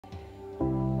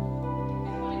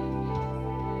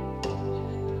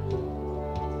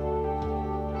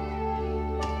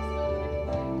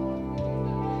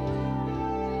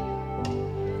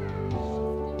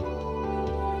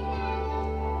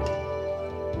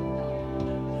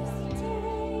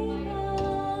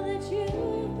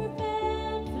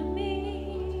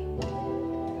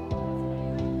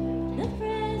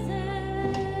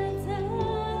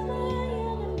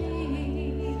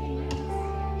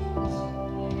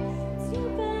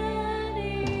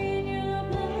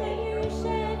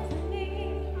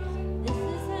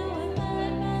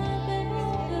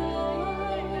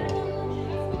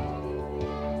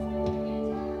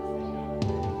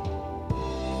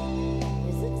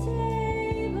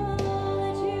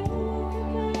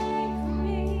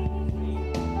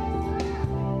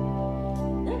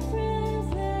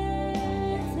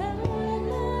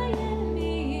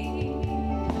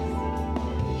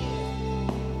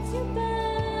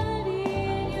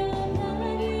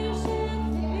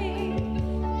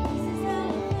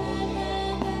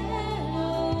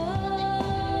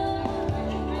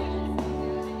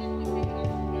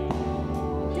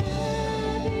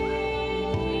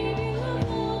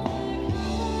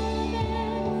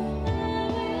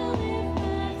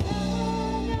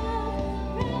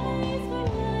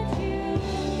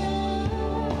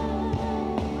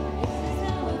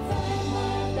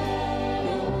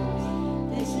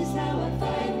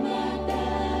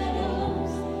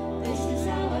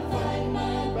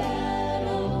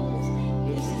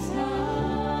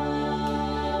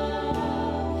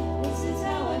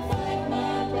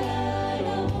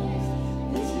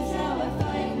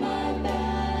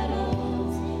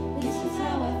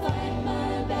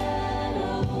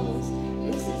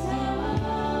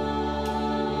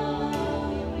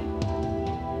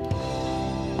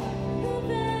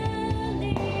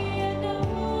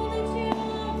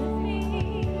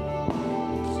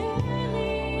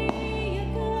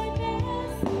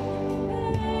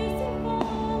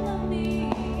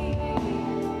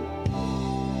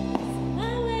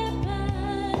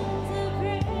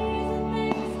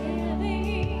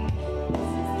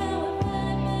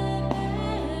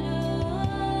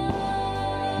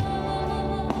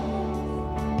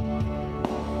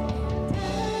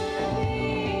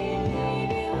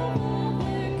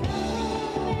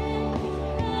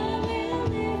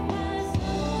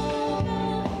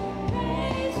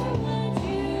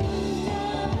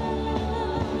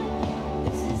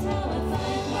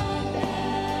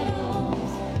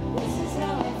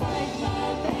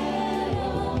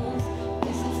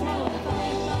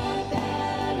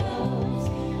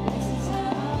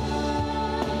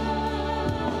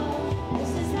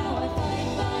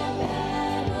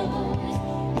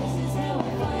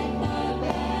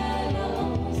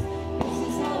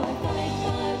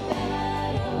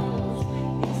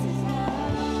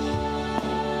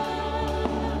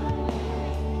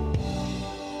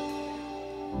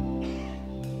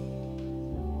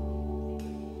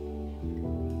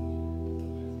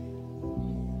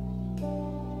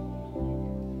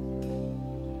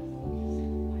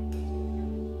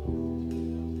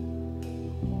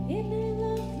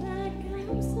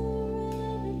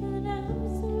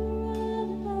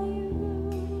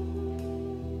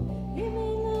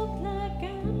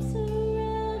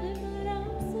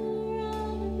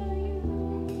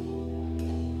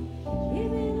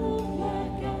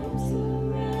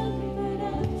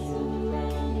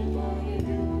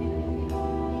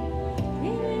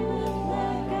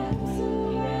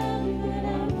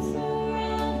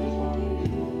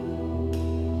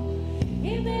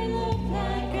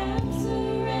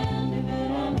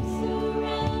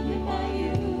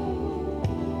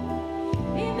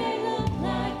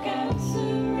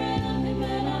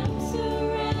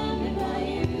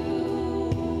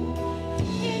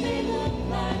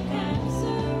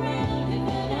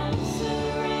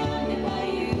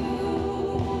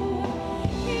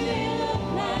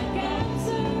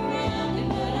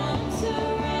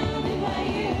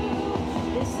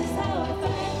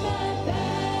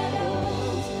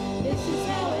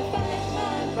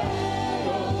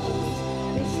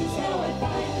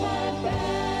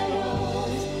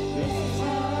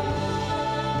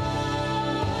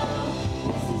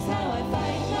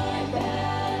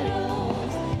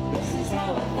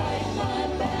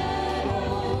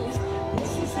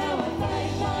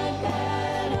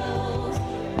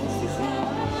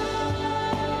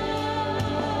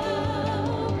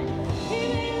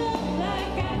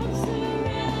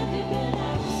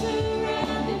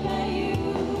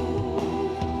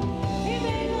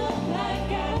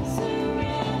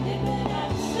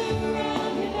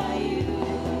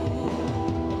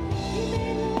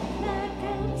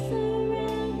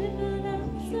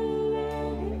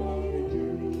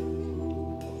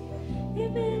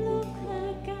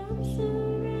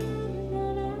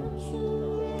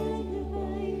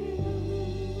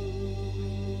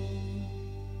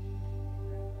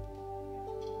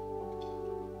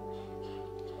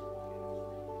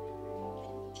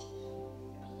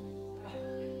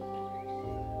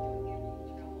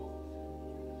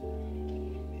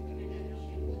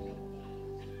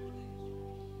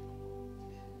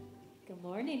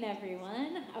Morning,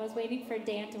 everyone. I was waiting for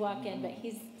Dan to walk in, but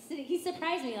he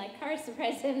surprised me like Carr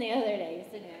surprised him the other day.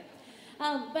 So anyway.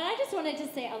 But I just wanted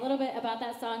to say a little bit about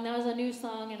that song. That was a new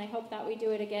song, and I hope that we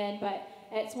do it again. But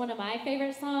it's one of my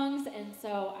favorite songs, and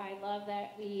so I love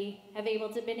that we have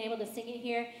been able to sing it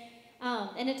here.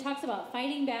 And it talks about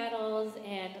fighting battles,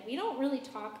 and we don't really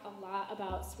talk a lot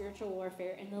about spiritual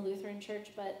warfare in the Lutheran Church,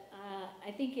 but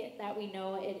I think that we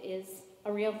know it is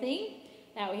a real thing,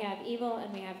 that we have evil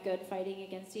and we have good fighting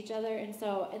against each other. And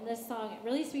so in this song, it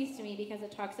really speaks to me because it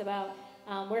talks about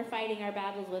we're fighting our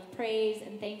battles with praise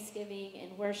and thanksgiving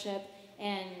and worship.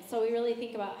 And so we really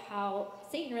think about how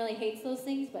Satan really hates those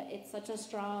things, but it's such a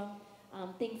strong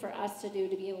thing for us to do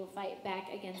to be able to fight back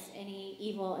against any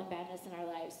evil and badness in our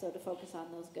lives, so to focus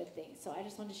on those good things. So I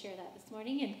just wanted to share that this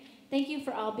morning, and thank you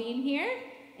for all being here,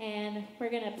 and we're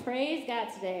going to praise God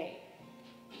today.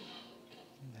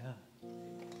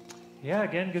 Yeah,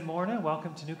 again, good morning.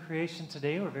 Welcome to New Creation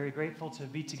today. We're very grateful to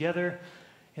be together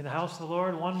in the house of the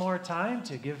Lord one more time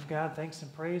to give God thanks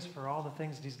and praise for all the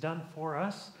things that He's done for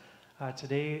us.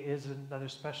 Today is another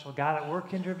special God at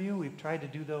Work interview. We've tried to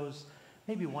do those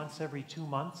maybe once every 2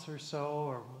 months or so,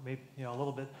 or maybe a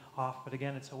little bit off. But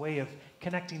again, it's a way of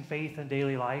connecting faith and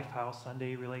daily life, how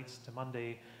Sunday relates to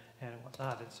Monday and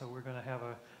whatnot. And so we're going to have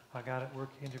a God at Work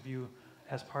interview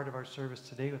as part of our service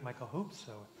today with Michael Hoops.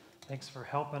 So thanks for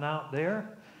helping out there.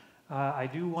 I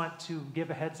do want to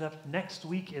give a heads up. Next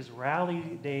week is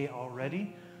Rally Day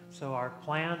already. So our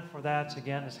plan for that,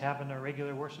 again, is having a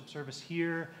regular worship service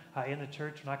here in the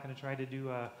church. We're not going to try to do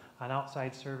an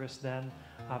outside service then,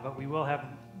 but we will have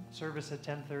service at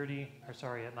 10:30, or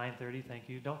sorry, at 9:30, thank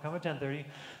you. Don't come at 10:30.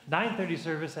 9:30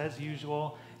 service as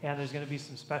usual, and there's going to be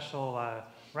some special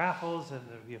raffles, and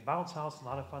there'll be a bounce house, a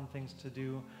lot of fun things to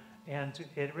do. And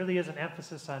it really is an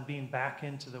emphasis on being back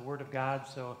into the Word of God.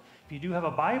 So if you do have a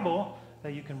Bible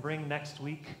that you can bring next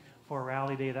week for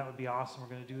Rally Day, that would be awesome. We're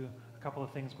going to do a couple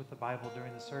of things with the Bible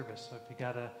during the service. So if you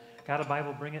got a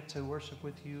Bible, bring it to worship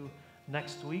with you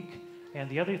next week. And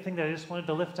the other thing that I just wanted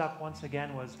to lift up once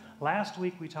again was last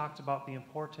week we talked about the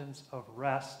importance of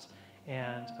rest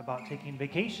and about taking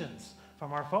vacations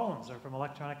from our phones or from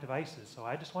electronic devices. So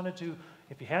I just wanted to,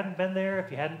 if you hadn't been there, if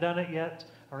you hadn't done it yet,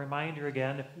 a reminder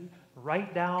again,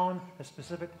 write down a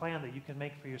specific plan that you can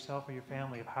make for yourself or your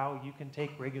family of how you can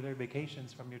take regular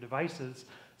vacations from your devices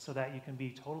so that you can be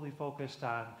totally focused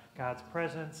on God's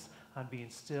presence, on being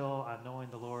still, on knowing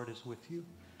the Lord is with you.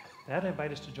 That I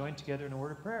invite us to join together in a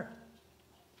word of prayer.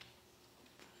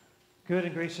 Good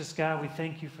and gracious God, we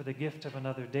thank you for the gift of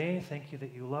another day. Thank you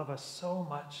that you love us so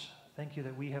much. Thank you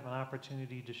that we have an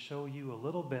opportunity to show you a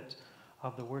little bit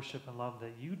of the worship and love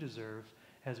that you deserve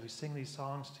as we sing these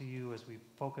songs to you, as we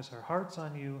focus our hearts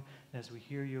on you, and as we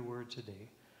hear your word today.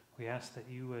 We ask that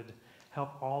you would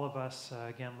help all of us,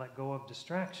 again, let go of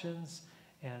distractions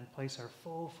and place our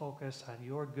full focus on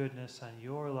your goodness, on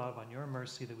your love, on your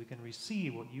mercy, that we can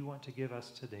receive what you want to give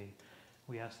us today.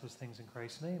 We ask those things in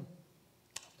Christ's name.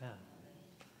 Amen.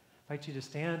 I invite you to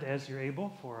stand as you're able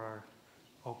for our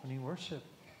opening worship.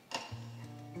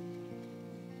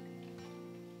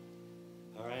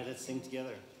 All right, let's sing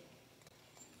together.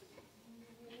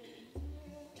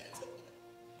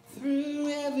 Through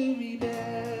every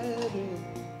battle,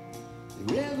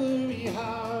 through every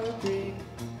heartbreak,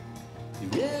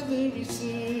 through every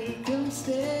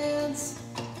circumstance,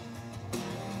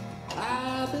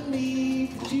 I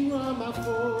believe that you are my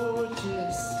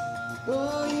fortress.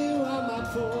 Oh, you are my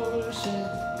portion.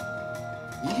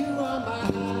 You are my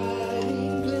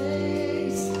hiding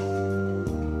place.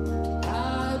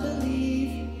 I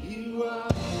believe you are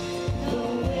the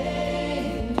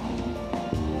way,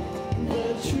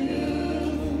 the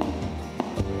truth,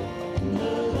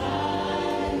 the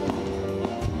light.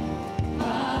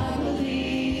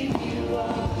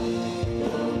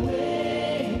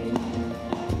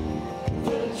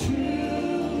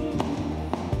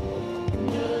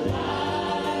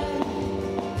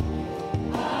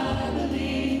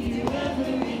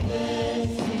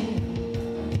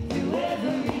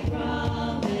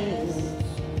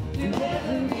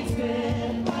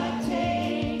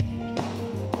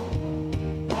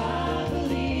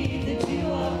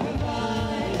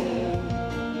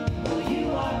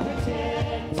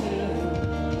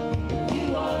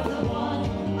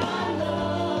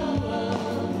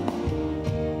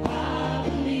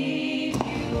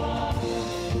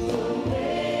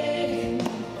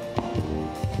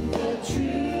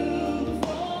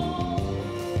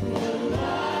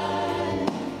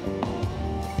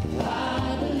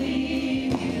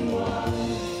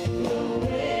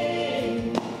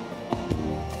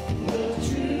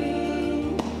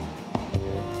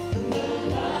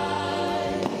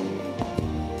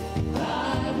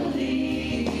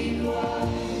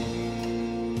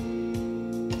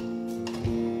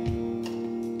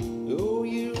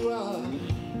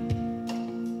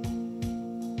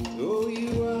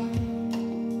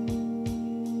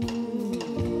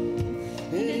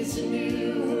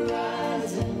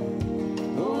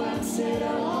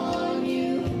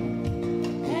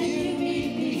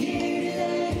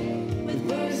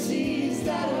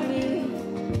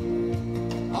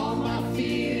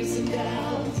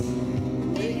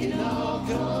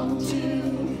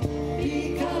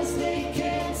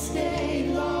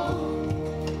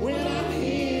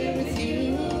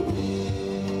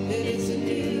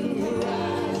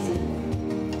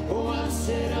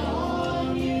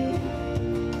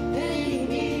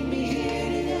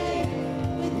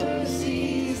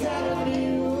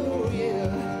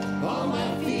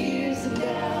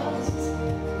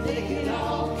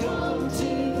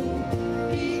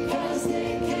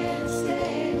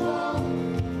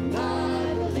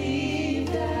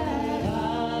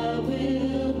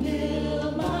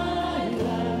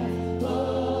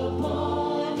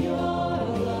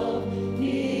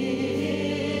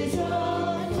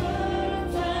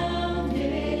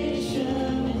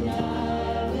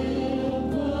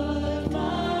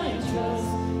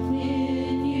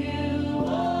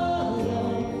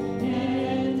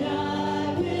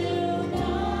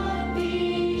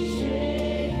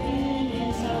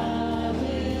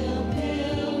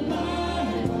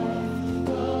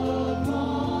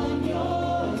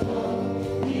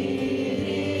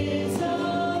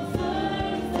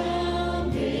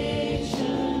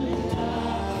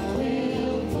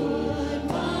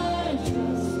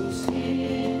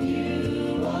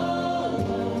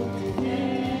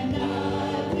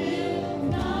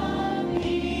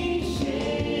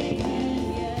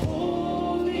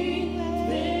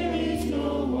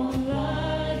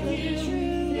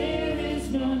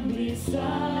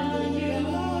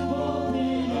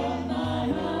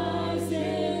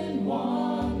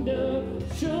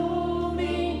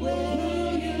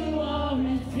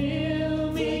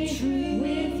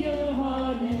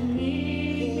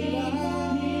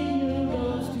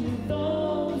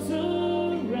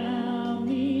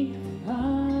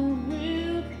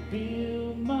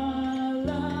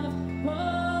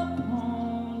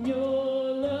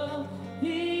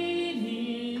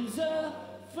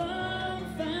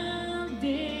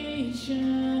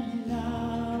 salvation, and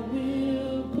I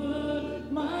will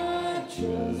put my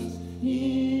trust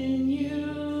in you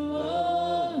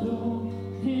alone,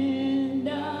 and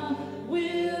I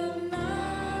will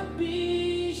not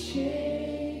be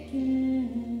shaken.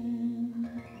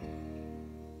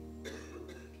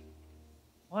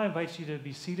 Well, I invite you to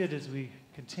be seated as we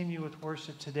continue with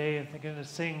worship today, and we're going to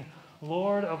sing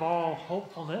Lord of All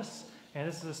Hopefulness. And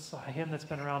this is a hymn that's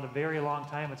been around a very long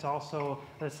time. It's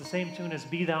the same tune as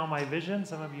Be Thou My Vision.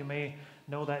 Some of you may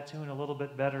know that tune a little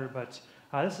bit better, but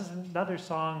this is another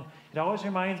song. It always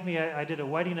reminds me, I did a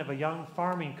wedding of a young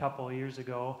farming couple years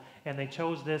ago, and they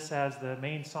chose this as the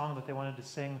main song that they wanted to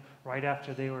sing right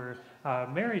after they were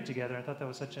married together. I thought that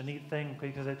was such a neat thing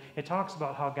because it talks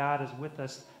about how God is with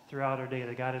us throughout our day,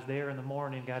 that God is there in the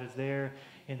morning, God is there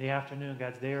in the afternoon,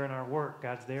 God's there in our work,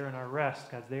 God's there in our rest,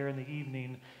 God's there in the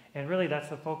evening. And really that's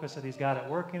the focus of these God at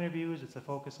Work interviews. It's the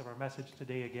focus of our message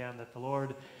today again, that the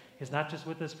Lord is not just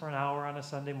with us for an hour on a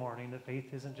Sunday morning, that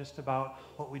faith isn't just about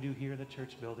what we do here in the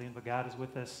church building, but God is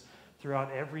with us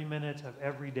throughout every minute of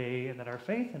every day, and that our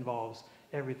faith involves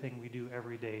everything we do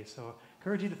every day. So I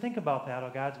encourage you to think about that, how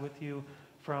God's with you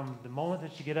from the moment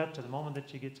that you get up to the moment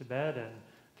that you get to bed, and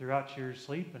throughout your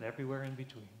sleep and everywhere in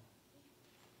between.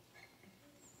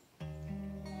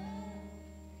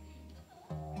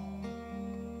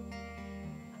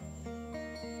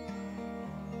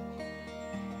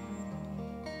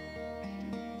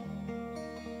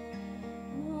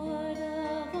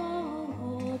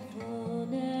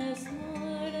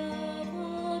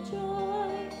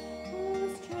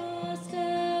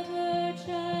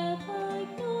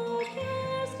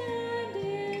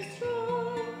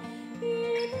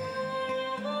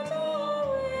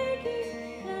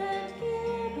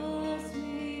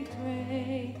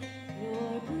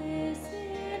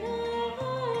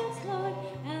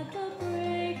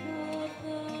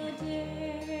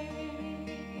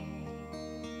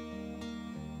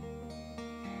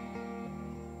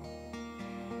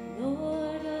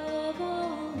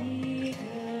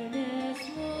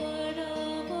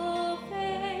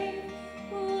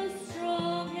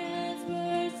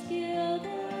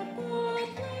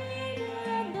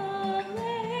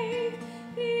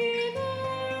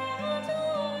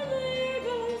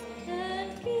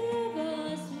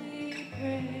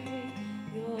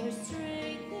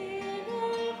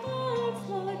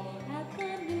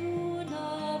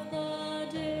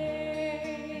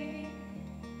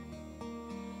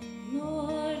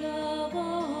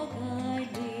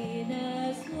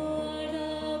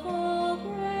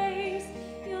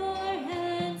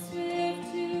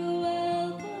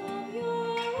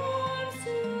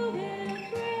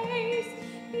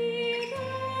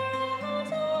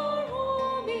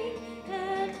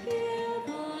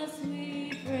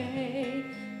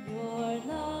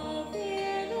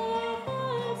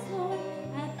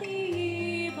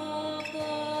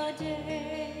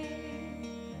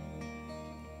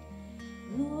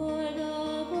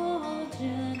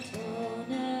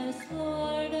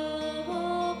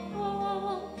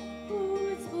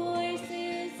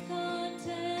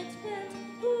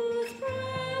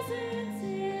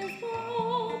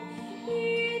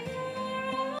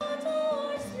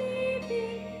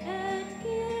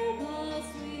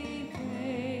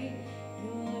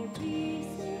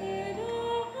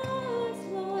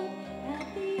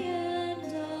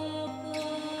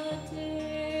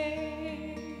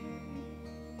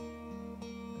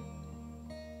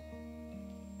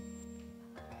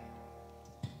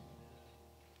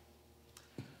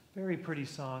 Very pretty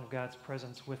song of God's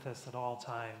presence with us at all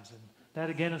times. And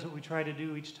that, again, is what we try to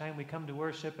do each time we come to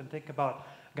worship and think about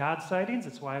God sightings.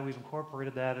 It's why we've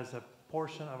incorporated that as a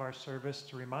portion of our service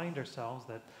to remind ourselves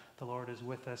that the Lord is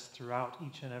with us throughout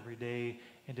each and every day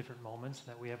in different moments, and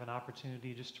that we have an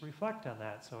opportunity just to reflect on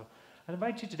that. So I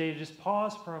invite you today to just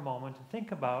pause for a moment and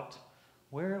think about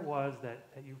where it was that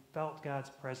you felt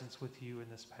God's presence with you in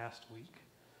this past week.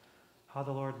 How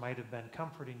the Lord might have been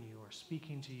comforting you or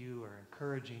speaking to you or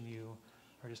encouraging you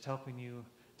or just helping you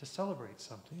to celebrate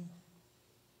something.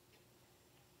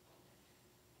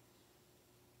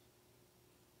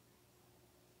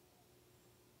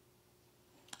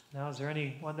 Now, is there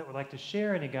anyone that would like to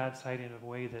share any God sighting of a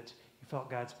way that you felt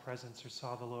God's presence or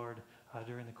saw the Lord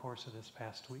during the course of this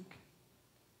past week?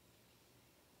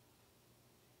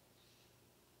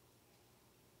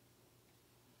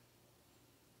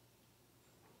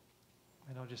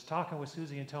 I know just talking with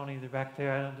Susie and Tony, they're back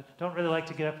there. I don't really like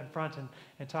to get up in front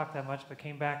and talk that much, but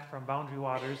came back from Boundary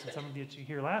Waters. And some of you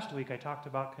here last week, I talked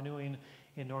about canoeing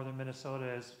in northern Minnesota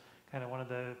as kind of one of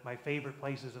my favorite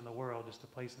places in the world, just a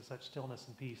place of such stillness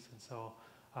and peace. And so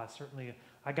certainly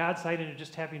I got excited at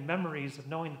just having memories of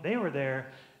knowing that they were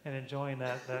there, and enjoying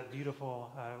that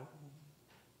beautiful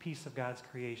piece of God's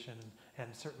creation,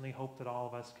 and certainly hope that all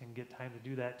of us can get time to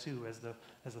do that too as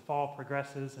the fall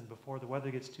progresses and before the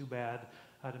weather gets too bad,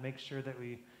 to make sure that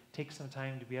we take some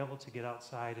time to be able to get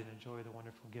outside and enjoy the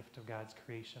wonderful gift of God's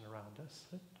creation around us.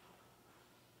 All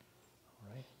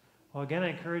right. Well, again, I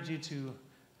encourage you to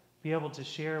be able to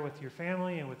share with your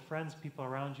family and with friends, people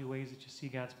around you, ways that you see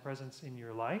God's presence in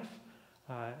your life.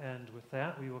 And with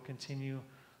that, we will continue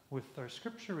with our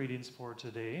scripture readings for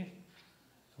today.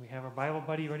 We have our Bible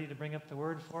buddy ready to bring up the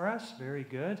word for us. Very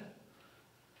good.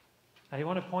 I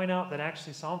want to point out that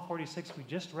actually Psalm 46, we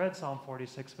just read Psalm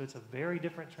 46, but it's a very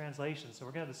different translation. So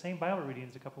we're going to have the same Bible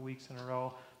readings a couple weeks in a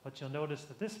row, but you'll notice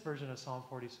that this version of Psalm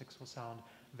 46 will sound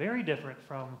very different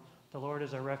from "The Lord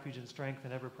is our refuge and strength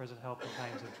and ever-present help in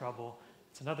times of trouble."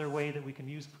 It's another way that we can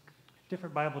use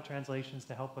different Bible translations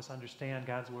to help us understand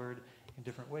God's word in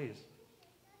different ways.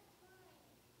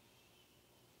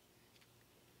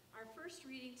 Our first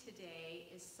reading today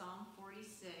is Psalm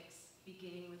 46,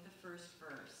 beginning with the first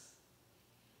verse.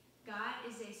 God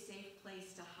is a safe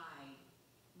place to hide,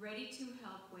 ready to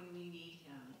help when we need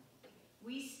him.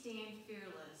 We stand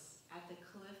fearless at the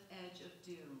cliff edge of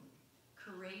doom,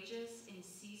 courageous in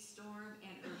sea storm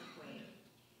and earthquake,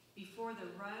 before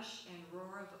the rush and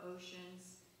roar of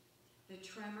oceans, the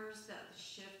tremors that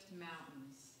shift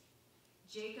mountains.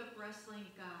 Jacob, wrestling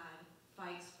God,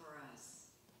 fights for us.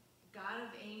 God of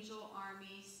angel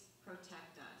armies,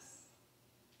 protect us.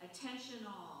 Attention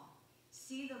all,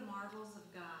 see the marvels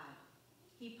of God.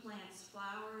 He plants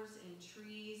flowers and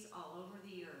trees all over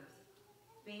the earth,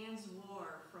 bans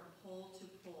war from pole to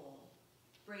pole,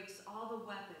 breaks all the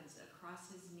weapons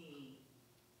across his knee.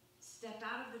 Step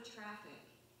out of the traffic,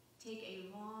 take a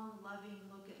long, loving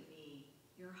look at me,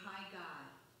 your high God,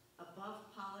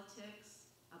 above politics,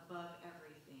 above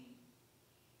everything.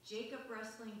 Jacob,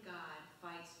 wrestling God,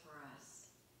 fights for us.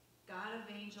 God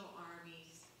of angel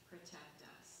armies, protect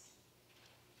us.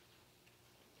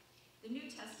 The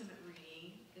New Testament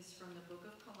reading is from the book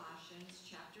of Colossians,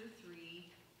 chapter 3,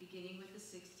 beginning with the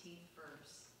 16th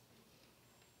verse.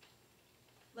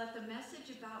 Let the message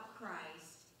about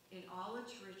Christ, in all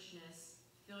its richness,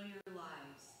 fill your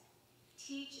lives.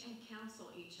 Teach and counsel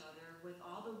each other with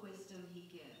all the wisdom he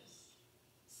gives.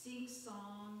 Sing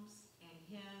psalms and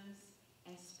hymns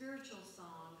and spiritual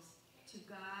songs to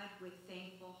God with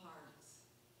thankful hearts.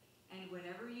 And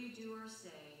whatever you do or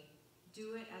say,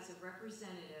 do it as a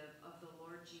representative of the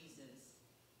Lord Jesus,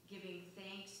 giving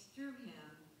thanks through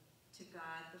him to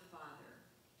God the Father.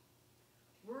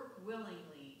 Work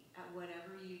willingly at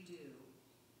whatever you do,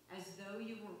 as though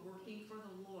you were working for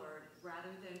the Lord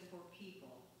rather than for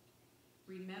people.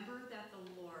 Remember that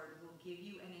the Lord will give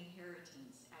you an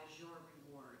inheritance as your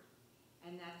reward,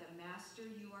 and that the master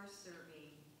you are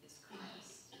serving is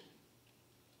Christ.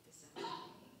 This ends the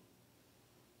reading.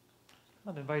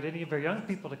 I'll invite any of our young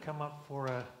people to come up for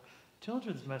a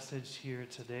children's message here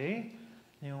today.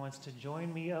 Anyone wants to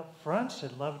join me up front?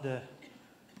 I'd love to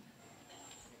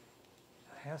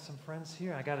have some friends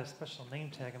here. I got a special name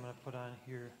tag I'm going to put on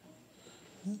here.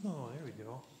 Oh, there we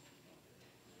go.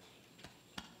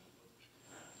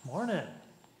 Morning.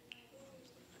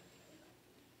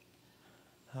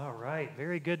 All right,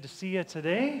 very good to see you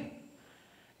today.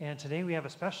 And today we have a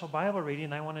special Bible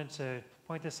reading. I wanted to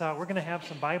point this out. We're going to have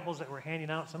some Bibles that we're handing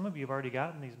out. Some of you have already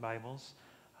gotten these Bibles,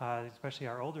 especially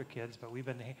our older kids. But we're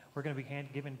going to be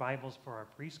giving Bibles for our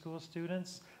preschool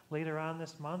students later on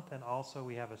this month. And also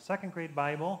we have a second grade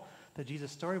Bible, the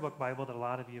Jesus Storybook Bible that a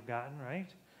lot of you have gotten,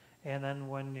 right? And then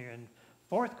when you're in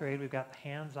fourth grade, we've got the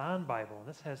hands-on Bible. And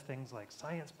this has things like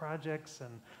science projects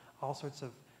and all sorts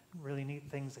of really neat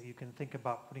things that you can think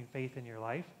about putting faith in your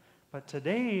life. But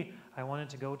today, I wanted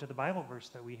to go to the Bible verse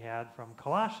that we had from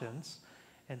Colossians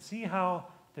and see how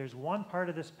there's one part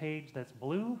of this page that's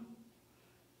blue.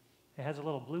 It has a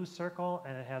little blue circle,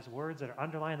 and it has words that are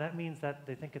underlined. That means that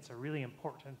they think it's a really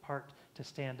important part to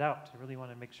stand out. They really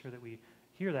want to make sure that we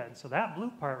hear that. And so that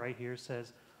blue part right here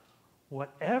says,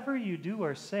 whatever you do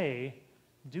or say,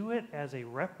 do it as a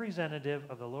representative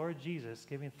of the Lord Jesus,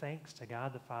 giving thanks to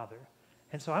God the Father.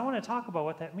 And so I want to talk about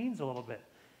what that means a little bit.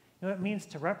 You know, it means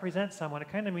to represent someone. It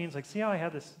kind of means, like, see how I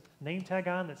have this name tag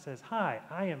on that says, hi,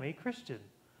 I am a Christian,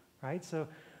 right? So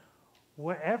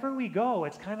wherever we go,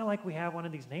 it's kind of like we have one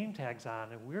of these name tags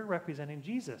on, and we're representing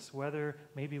Jesus, whether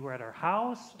maybe we're at our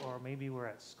house, or maybe we're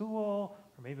at school,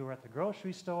 or maybe we're at the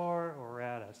grocery store, or we're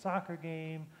at a soccer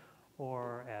game,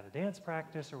 or at a dance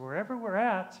practice, or wherever we're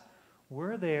at,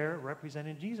 we're there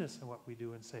representing Jesus in what we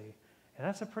do and say. And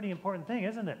that's a pretty important thing,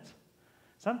 isn't it?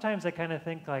 Sometimes I kind of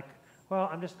think like, well,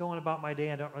 I'm just going about my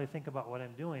day. I don't really think about what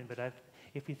I'm doing. But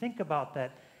if you think about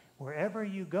that, wherever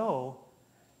you go,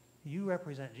 you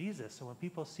represent Jesus. So when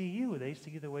people see you, they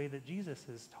see the way that Jesus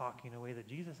is talking, the way that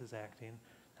Jesus is acting.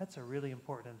 That's a really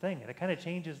important thing. And it kind of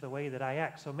changes the way that I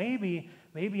act. So maybe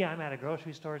I'm at a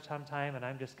grocery store sometime and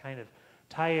I'm just kind of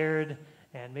tired,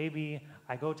 and maybe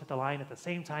I go to the line at the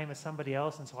same time as somebody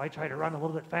else, and so I try to run a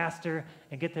little bit faster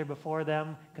and get there before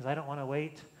them because I don't want to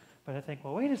wait. But I think,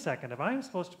 well, wait a second. If I'm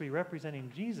supposed to be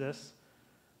representing Jesus,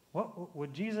 what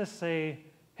would Jesus say,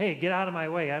 hey, get out of my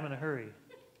way, I'm in a hurry?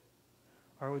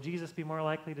 Or would Jesus be more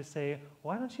likely to say,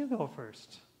 why don't you go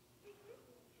first?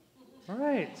 All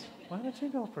right, why don't you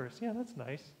go first? Yeah, that's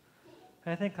nice.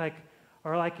 And I think like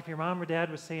if your mom or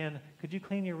dad was saying, could you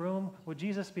clean your room? Would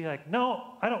Jesus be like,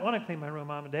 no, I don't want to clean my room,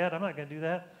 Mom and Dad. I'm not going to do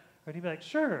that. Or he'd be like,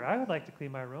 sure, I would like to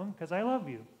clean my room because I love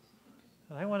you.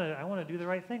 And I want to do the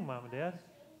right thing, Mom and Dad.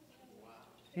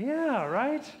 Yeah,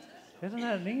 right? Isn't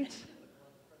that neat?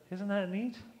 Isn't that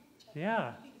neat?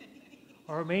 Yeah.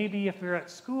 Or maybe if you're at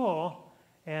school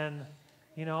and,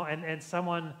 you know, and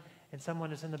someone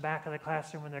is in the back of the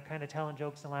classroom and they're kind of telling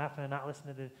jokes and laughing and not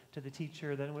listening to the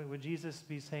teacher, then would Jesus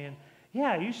be saying,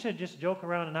 yeah, you should just joke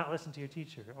around and not listen to your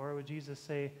teacher? Or would Jesus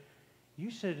say,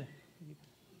 he's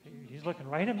looking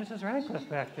right at Mrs. Radcliffe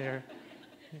back there.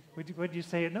 Would you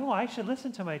say, no, I should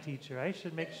listen to my teacher. I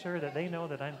should make sure that they know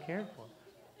that I'm cared for.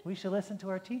 We should listen to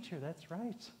our teacher. That's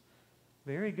right.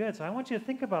 Very good. So I want you to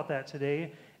think about that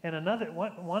today. And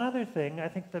one other thing, I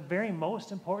think the very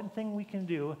most important thing we can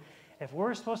do, if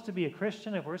we're supposed to be a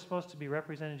Christian, if we're supposed to be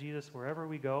representing Jesus wherever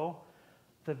we go,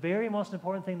 the very most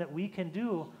important thing that we can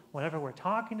do whenever we're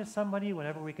talking to somebody,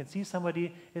 whenever we can see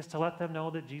somebody, is to let them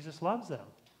know that Jesus loves them,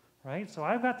 right? So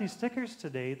I've got these stickers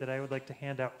today that I would like to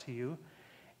hand out to you,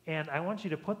 and I want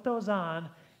you to put those on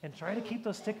and try to keep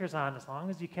those stickers on as long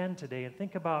as you can today, and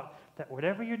think about that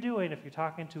whatever you're doing, if you're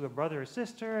talking to a brother or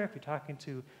sister, if you're talking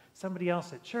to somebody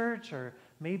else at church, or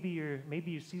maybe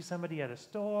you see somebody at a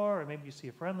store, or maybe you see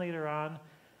a friend later on,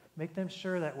 make them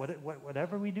sure that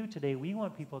whatever we do today, we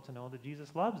want people to know that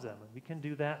Jesus loves them. And we can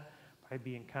do that by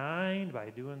being kind, by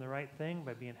doing the right thing,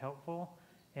 by being helpful,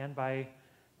 and by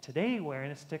today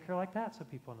wearing a sticker like that so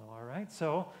people know, all right?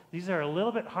 So these are a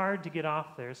little bit hard to get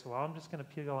off there, so I'm just going to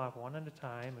peel off one at a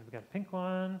time. And we've got a pink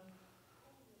one.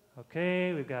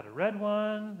 Okay, we've got a red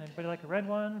one. Anybody like a red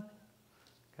one?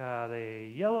 Got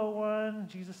a yellow one.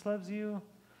 Jesus loves you.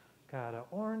 Got an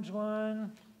orange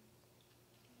one.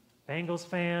 Bengals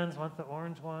fans want the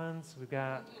orange ones. We've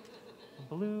got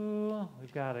blue.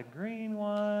 We've got a green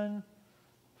one.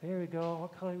 There we go.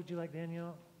 What color would you like,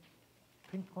 Daniel?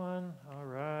 Pink one. All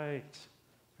right.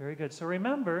 Very good. So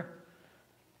remember,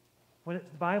 when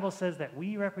the Bible says that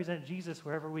we represent Jesus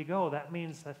wherever we go, that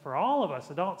means that for all of us,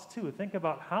 adults too, think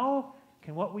about how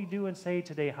can what we do and say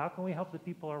today, how can we help the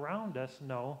people around us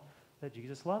know that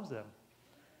Jesus loves them?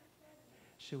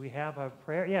 Should we have a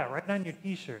prayer? Yeah, right on your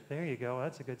t-shirt. There you go.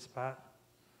 That's a good spot.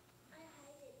 I hide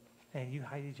it. And you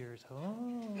hide yours.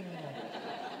 Oh.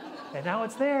 And now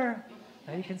it's there.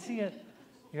 Now you can see it.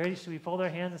 You ready? Should we fold our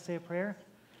hands and say a prayer?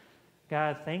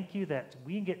 God, thank you that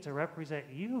we get to represent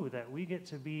you, that we get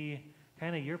to be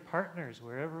kind of your partners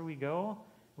wherever we go.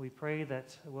 We pray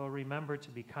that we'll remember to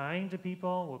be kind to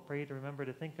people. We'll pray to remember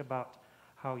to think about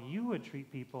how you would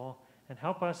treat people. And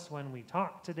help us when we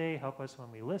talk today, help us when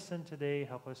we listen today,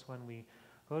 help us when we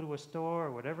go to a store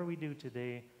or whatever we do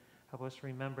today. Help us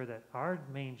remember that our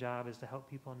main job is to help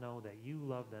people know that you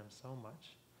love them so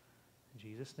much. In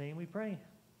Jesus' name we pray.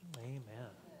 Amen.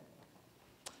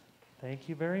 Thank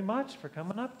you very much for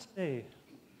coming up today.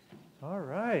 All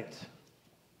right.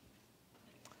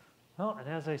 Well, and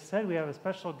as I said, we have a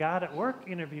special God at Work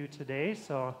interview today,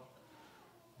 so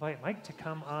invite Mike to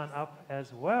come on up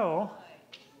as well.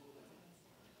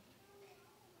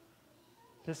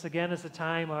 This, again, is a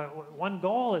time, one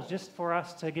goal is just for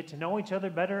us to get to know each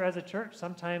other better as a church.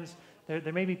 Sometimes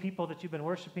there may be people that you've been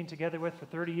worshiping together with for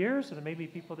 30 years, and there may be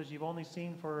people that you've only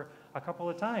seen for a couple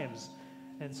of times.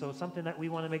 And so something that we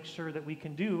want to make sure that we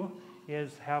can do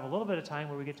is have a little bit of time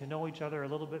where we get to know each other a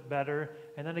little bit better,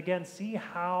 and then again, see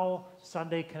how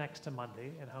Sunday connects to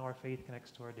Monday and how our faith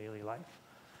connects to our daily life.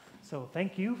 So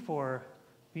thank you for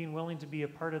being willing to be a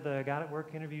part of the God at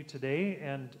Work interview today.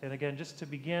 And again, just to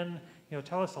begin,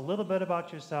 tell us a little bit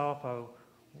about yourself,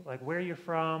 like where you're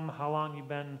from, how long you've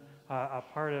been a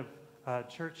part of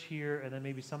church here, and then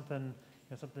maybe something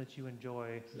that you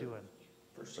enjoy doing.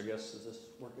 First, I guess, is this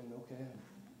working okay?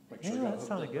 Yeah, that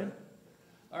sounded good.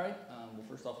 All right. Well,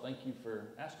 first off, thank you for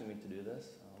asking me to do this.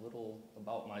 A little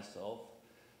about myself.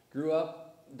 Grew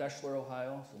up in Deschler,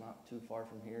 Ohio, so not too far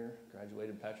from here.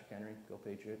 Graduated Patrick Henry. Go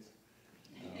Patriots.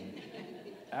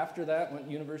 After that, went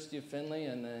to University of Findlay,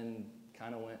 and then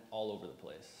kind of went all over the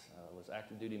place. Was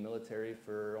active duty military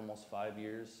for almost 5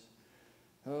 years.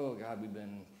 Oh God, we've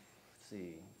been, let's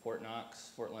see, Fort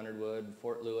Knox, Fort Leonard Wood,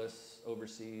 Fort Lewis,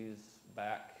 overseas,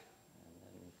 back, and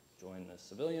then joined the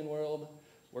civilian world,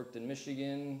 worked in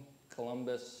Michigan,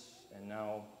 Columbus, and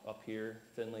now up here,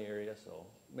 Findlay area. So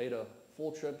made a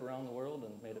full trip around the world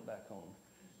and made it back home.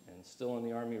 And still in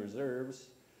the Army Reserves.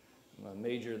 I'm a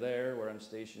major there where I'm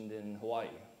stationed in Hawaii.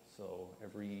 So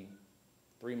every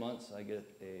 3 months I get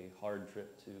a hard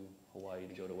trip to Hawaii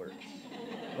to go to work.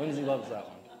 Lindsay loves that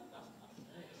one.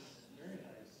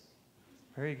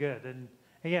 Very good. And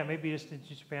yeah, maybe just your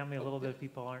family, a little bit of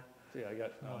people aren't. So yeah, I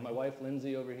got my wife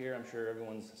Lindsay over here. I'm sure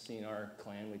everyone's seen our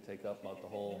clan. We take up about the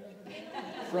whole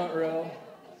front row.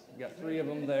 We got 3 of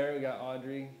them there. We got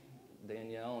Audrey,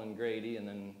 Danielle, and Grady, and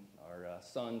then our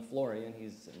son Florian.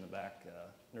 He's in the back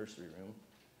nursery room.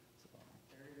 So.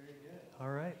 Very good.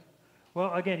 All right.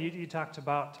 Well, again, you talked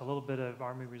about a little bit of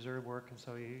Army Reserve work, and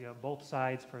so you have both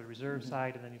sides for the reserve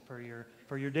side, and then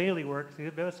for your daily work. So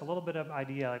give us a little bit of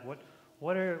idea, like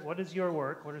what is your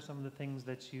work? What are some of the things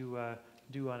that you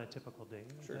do on a typical day?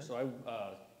 Sure. So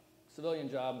I civilian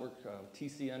job, work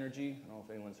TC Energy. I don't know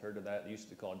if anyone's heard of that. It used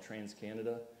to be called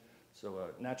Trans-Canada.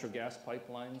 So natural gas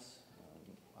pipelines.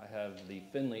 I have the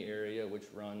Findlay area, which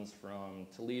runs from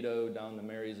Toledo down to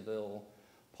Marysville,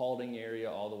 Paulding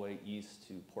area, all the way east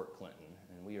to Port Clinton.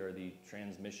 And we are the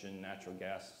transmission natural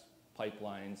gas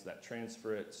pipelines that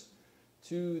transfer it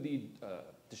to the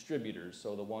distributors,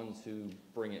 so the ones who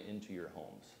bring it into your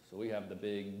homes. So we have the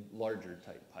big, larger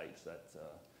type pipes that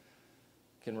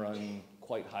can run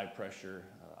quite high pressure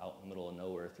out in the middle of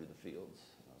nowhere through the fields.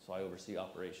 So I oversee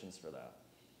operations for that.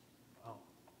 Wow.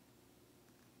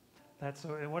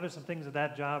 And what are some things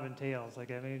that job entails?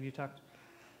 Like, I mean, you talked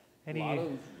A lot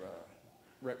of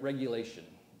regulation,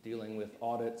 dealing with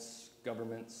audits,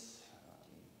 governments,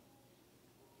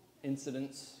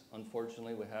 incidents.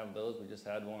 Unfortunately, we have those. We just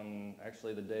had one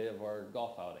actually the day of our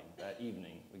golf outing. That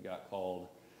evening, we got called.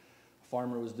 A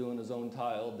farmer was doing his own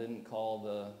tile, didn't call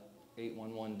the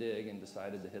 811 dig, and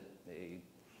decided to hit a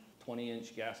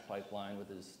 20-inch gas pipeline with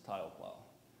his tile plow.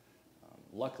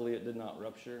 Luckily, it did not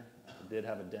rupture. It did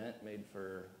have a dent, made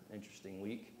for an interesting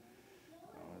week.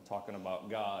 Talking about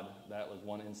God, that was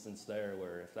one instance there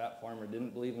where if that farmer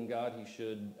didn't believe in God, he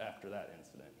should after that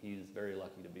incident. He's very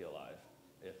lucky to be alive.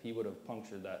 If he would have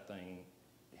punctured that thing,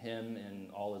 him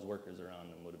and all his workers around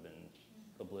him would have been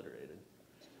obliterated.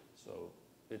 So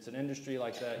it's an industry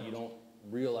like that, you don't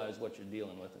realize what you're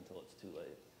dealing with until it's too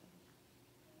late.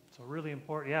 So really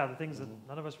important, yeah, the things that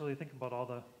none of us really think about, all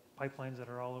the pipelines that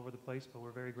are all over the place, but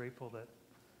we're very grateful that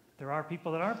there are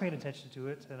people that are paying attention to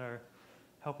it and are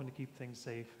helping to keep things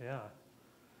safe, yeah.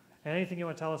 And anything you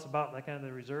want to tell us about that kind of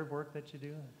the reserve work that you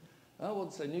do? Well,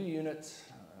 it's a new unit.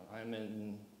 I'm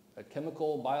in a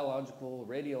chemical, biological,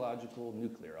 radiological,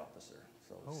 nuclear officer.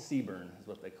 So CBRN is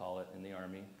what they call it in the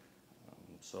Army.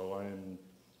 So I'm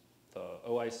the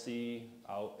OIC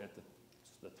out at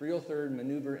the 303rd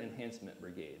Maneuver Enhancement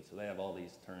Brigade. So they have all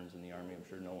these terms in the Army. I'm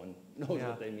sure no one knows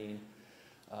what they mean.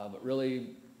 But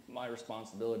really, my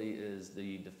responsibility is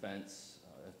the defense.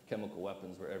 If chemical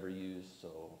weapons were ever used,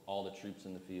 so all the troops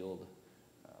in the field,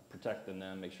 protecting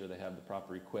them, make sure they have the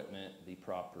proper equipment, the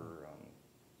proper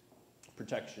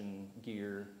protection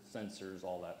gear, sensors,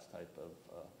 all that type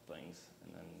of things.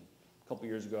 And then a couple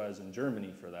years ago I was in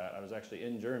Germany for that. I was actually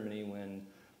in Germany when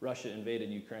Russia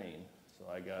invaded Ukraine.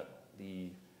 So I got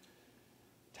the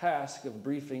task of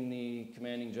briefing the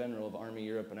commanding general of Army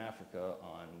Europe and Africa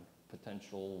on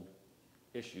potential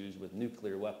issues with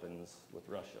nuclear weapons with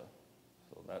Russia.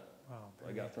 So that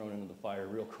I got thrown into the fire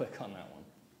real quick on that one.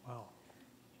 Wow.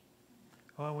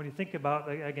 Well, when you think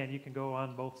about, again, you can go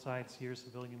on both sides here,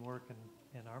 civilian work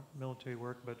and our military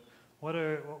work, but what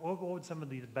would some of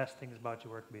the best things about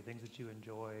your work be, things that you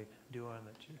enjoy doing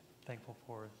that you're thankful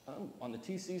for? On the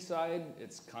TC side,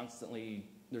 it's constantly,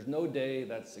 there's no day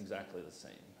that's exactly the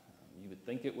same. You would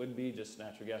think it would be just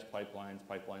natural gas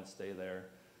pipelines stay there.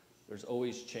 There's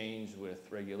always change with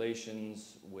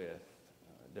regulations, with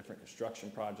different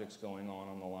construction projects going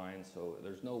on the line, so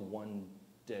there's no one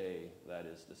day that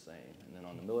is the same. And then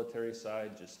on the military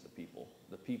side, just the people,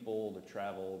 the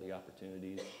travel, the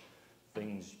opportunities,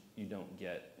 things you don't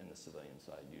get in the civilian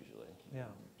side usually. Yeah.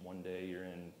 One day you're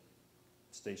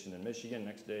stationed in Michigan,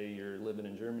 next day you're living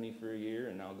in Germany for a year,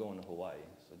 and now going to Hawaii.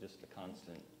 So just the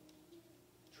constant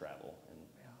travel and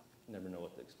never know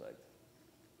what to expect.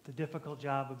 The difficult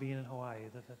job of being in Hawaii,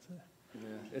 that's it.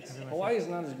 Yeah, Hawaii is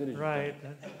not as good as you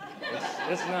think.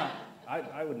 It's not.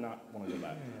 I would not want to go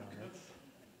back.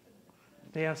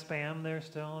 They have spam there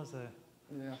still?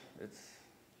 Yeah,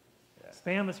 Yeah.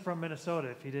 Spam is from Minnesota,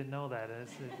 if you didn't know that.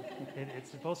 It's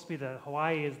supposed to be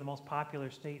Hawaii is the most popular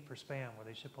state for spam, where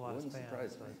they ship a lot of Wouldn't spam.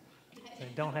 surprise So me. they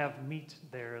don't have meat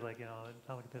there, it's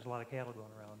not like there's a lot of cattle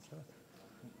going around. So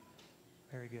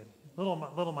very good.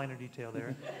 Little minor detail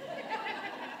there.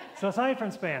 So aside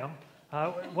from spam,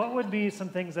 what would be some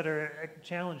things that are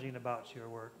challenging about your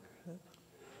work?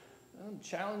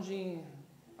 Challenging,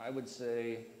 I would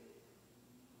say,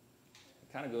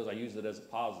 it kind of goes, I use it as a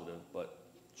positive, but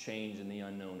change in the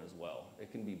unknown as well.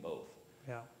 It can be both.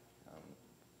 Yeah.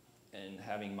 And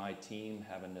having my team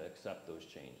having to accept those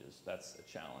changes, that's a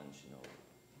challenge.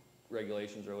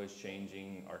 Regulations are always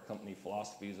changing, our company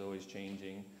philosophy is always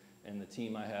changing, and the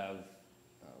team I have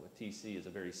with TC is a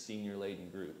very senior-laden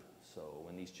group. So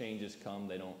when these changes come,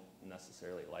 they don't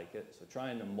necessarily like it. So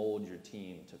trying to mold your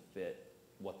team to fit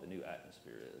what the new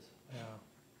atmosphere is. Yeah.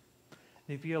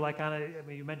 Do you feel like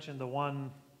you mentioned the one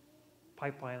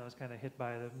pipeline that was kind of hit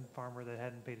by the farmer that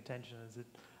hadn't paid attention.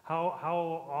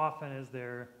 How often is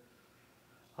there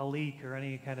a leak or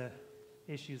any kind of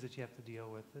issues that you have to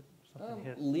deal with that something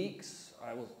hit? Leaks, I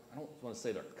don't want to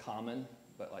say they're common,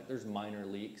 but like there's minor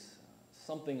leaks.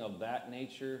 Something of that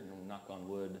nature, knock on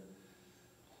wood,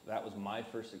 that was my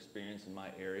first experience in my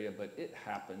area, but it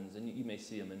happens, and you may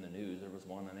see them in the news. There was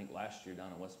one, I think, last year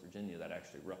down in West Virginia that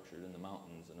actually ruptured in the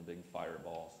mountains in a big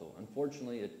fireball. So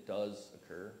unfortunately, it does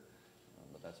occur,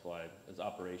 but that's why, as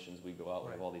operations, we go out,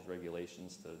 we have all these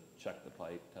regulations to check the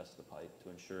pipe, test the pipe,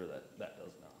 to ensure that that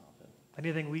does not happen.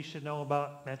 Anything we should know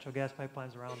about natural gas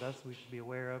pipelines around us we should be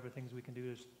aware of, or things we can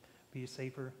do to be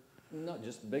safer? No,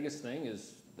 just the biggest thing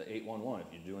is the 811.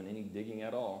 If you're doing any digging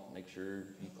at all, make sure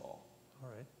you call. All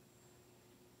right.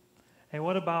 And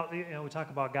what about, we talk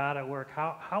about God at work.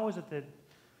 How is it that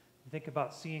you think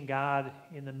about seeing God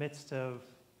in the midst of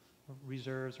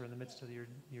reserves or in the midst of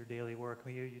your daily work? I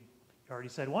mean, you already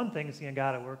said one thing, seeing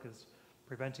God at work is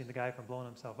preventing the guy from blowing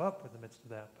himself up in the midst of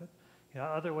that. But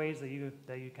other ways that you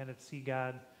kind of see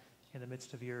God in the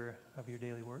midst of your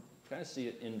daily work? I kind of see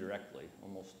it indirectly,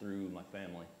 almost through my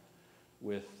family,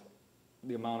 with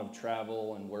the amount of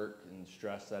travel and work and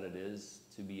stress that it is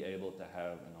to be able to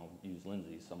have, and I'll use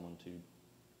Lindsay, someone to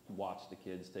watch the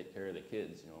kids, take care of the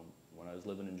kids. When I was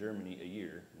living in Germany a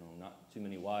year, not too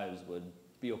many wives would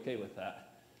be okay with that.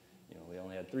 We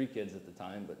only had 3 kids at the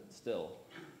time, but still,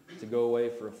 to go away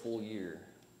for a full year,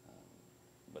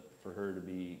 but for her to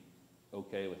be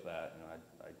okay with that,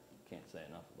 I can't say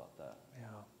enough about that. Yeah,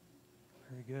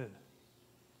 very good.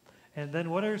 And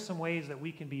then what are some ways that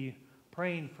we can be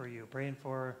praying for you, praying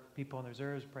for people in the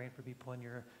reserves, praying for people in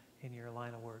your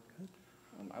line of work?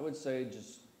 I would say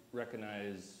just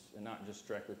recognize, and not just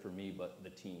directly for me, but the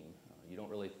team. You don't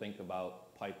really think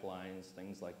about pipelines,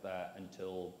 things like that,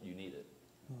 until you need it.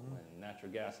 Mm-hmm. When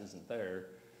natural gas isn't there,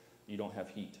 you don't have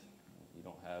heat. You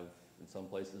don't have, in some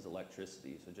places,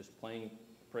 electricity. So just praying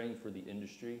for the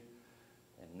industry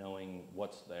and knowing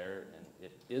what's there. And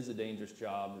it is a dangerous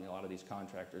job. A lot of these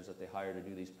contractors that they hire to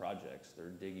do these projects, they're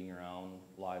digging around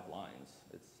live lines.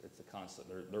 It's a constant.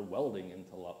 They're welding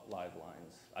into live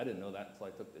lines. I didn't know that until I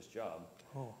took this job.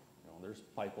 Oh. There's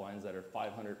pipelines that are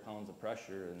 500 pounds of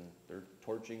pressure, and they're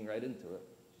torching right into it.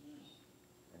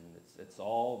 And it's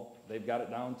all, they've got it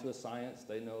down to a science.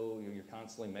 They know you're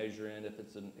constantly measuring if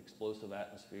it's an explosive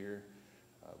atmosphere.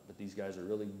 But these guys are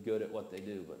really good at what they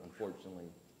do, but unfortunately,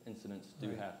 incidents do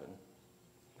happen.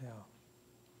 Yeah.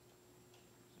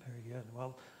 Very good.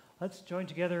 Well, let's join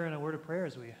together in a word of prayer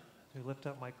as we lift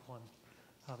up Michael and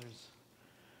others.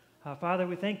 Father,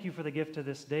 we thank you for the gift of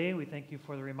this day. We thank you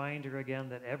for the reminder again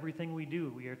that everything we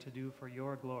do, we are to do for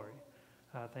your glory.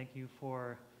 Thank you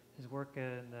for his work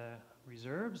in the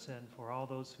reserves and for all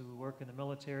those who work in the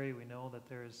military. We know that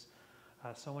there's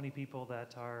so many people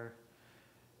that are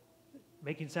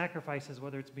making sacrifices,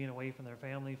 whether it's being away from their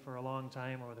family for a long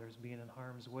time or whether it's being in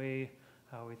harm's way.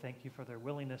 We thank you for their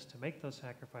willingness to make those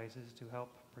sacrifices to help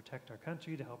protect our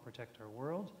country, to help protect our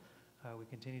world. We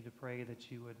continue to pray that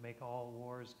you would make all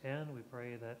wars end. We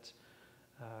pray that,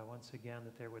 once again,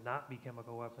 that there would not be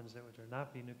chemical weapons, that there would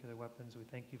not be nuclear weapons. We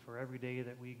thank you for every day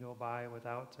that we go by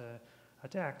without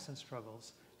attacks and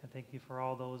struggles. And thank you for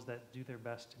all those that do their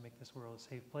best to make this world a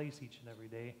safe place each and every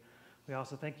day. We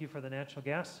also thank you for the natural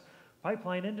gas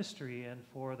pipeline industry and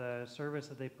for the service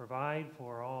that they provide,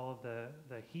 for all of the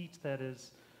heat that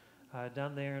is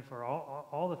done there, and for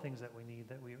all the things that we need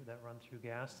that run through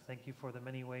gas. Thank you for the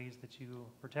many ways that you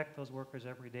protect those workers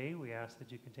every day. We ask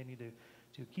that you continue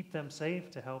to keep them safe,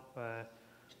 to help,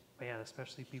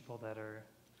 especially people that are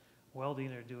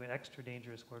welding or doing extra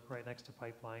dangerous work right next to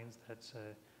pipelines.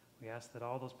 We ask that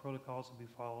all those protocols will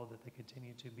be followed, that they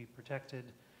continue to be protected,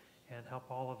 and help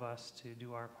all of us to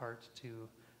do our part to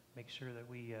make sure that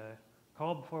we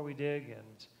call before we dig,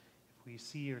 and if we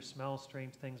see or smell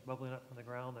strange things bubbling up from the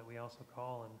ground, that we also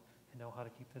call and know how to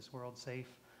keep this world safe.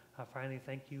 Finally,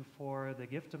 thank you for the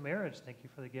gift of marriage. Thank you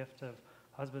for the gift of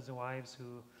husbands and wives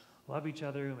who love each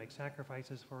other, who make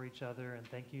sacrifices for each other, and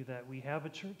thank you that we have a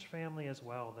church family as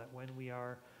well, that when we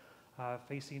are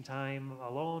facing time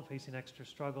alone, facing extra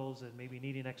struggles, and maybe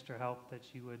needing extra help, that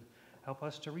you would help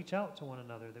us to reach out to one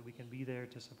another, that we can be there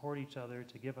to support each other,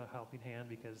 to give a helping hand,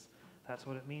 because that's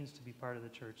what it means to be part of the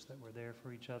church, that we're there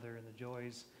for each other in the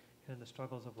joys and in the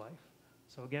struggles of life.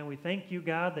 So again, we thank you,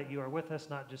 God, that you are with us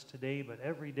not just today, but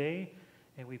every day,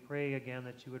 and we pray again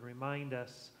that you would remind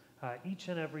us each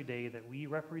and every day that we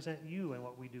represent you in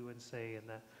what we do and say, and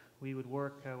that we would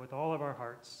work with all of our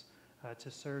hearts to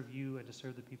serve you and to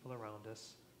serve the people around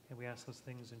us. And we ask those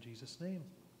things in Jesus' name.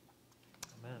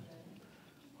 Amen.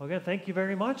 Well, again, thank you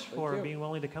very much for being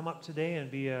willing to come up today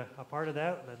and be a part of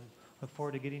that, and look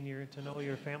forward to getting to know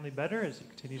your family better as you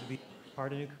continue to be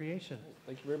part of New Creation.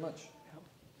 Thank you very much.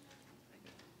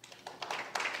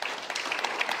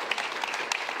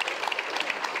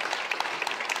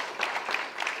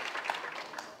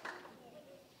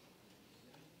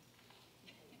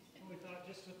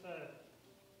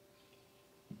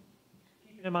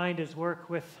 In mind his work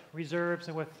with reserves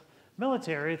and with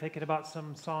military, thinking about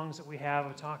some songs that we have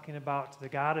of talking about the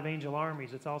God of angel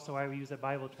armies. It's also why we use that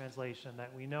Bible translation, that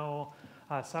we know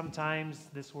sometimes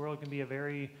this world can be a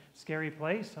very scary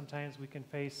place. Sometimes we can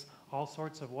face all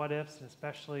sorts of what ifs, and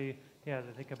especially, as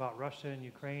I think about Russia and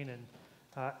Ukraine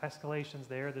and escalations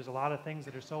there. There's a lot of things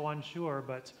that are so unsure,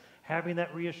 but having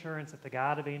that reassurance that the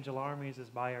God of angel armies is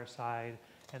by our side,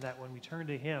 and that when we turn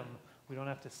to him, we don't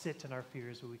have to sit in our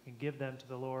fears, but we can give them to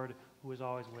the Lord who is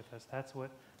always with us. That's what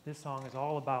this song is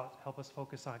all about, to help us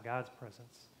focus on God's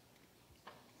presence.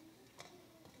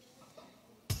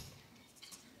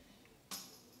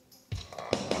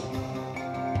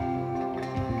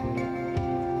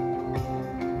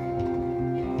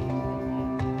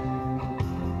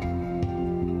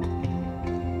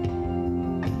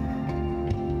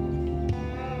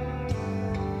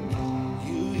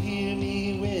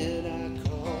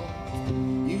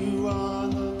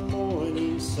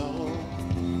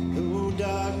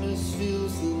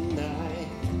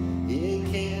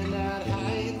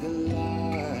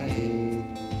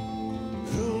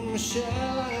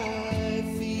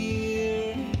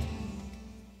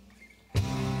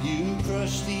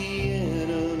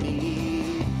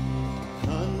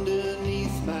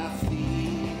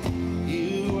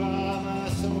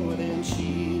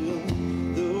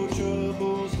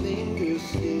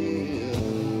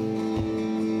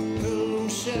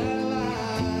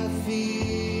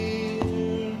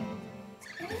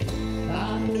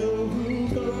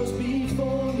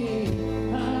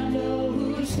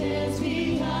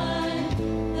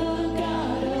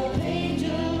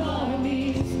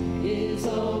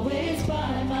 Always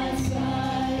by my side.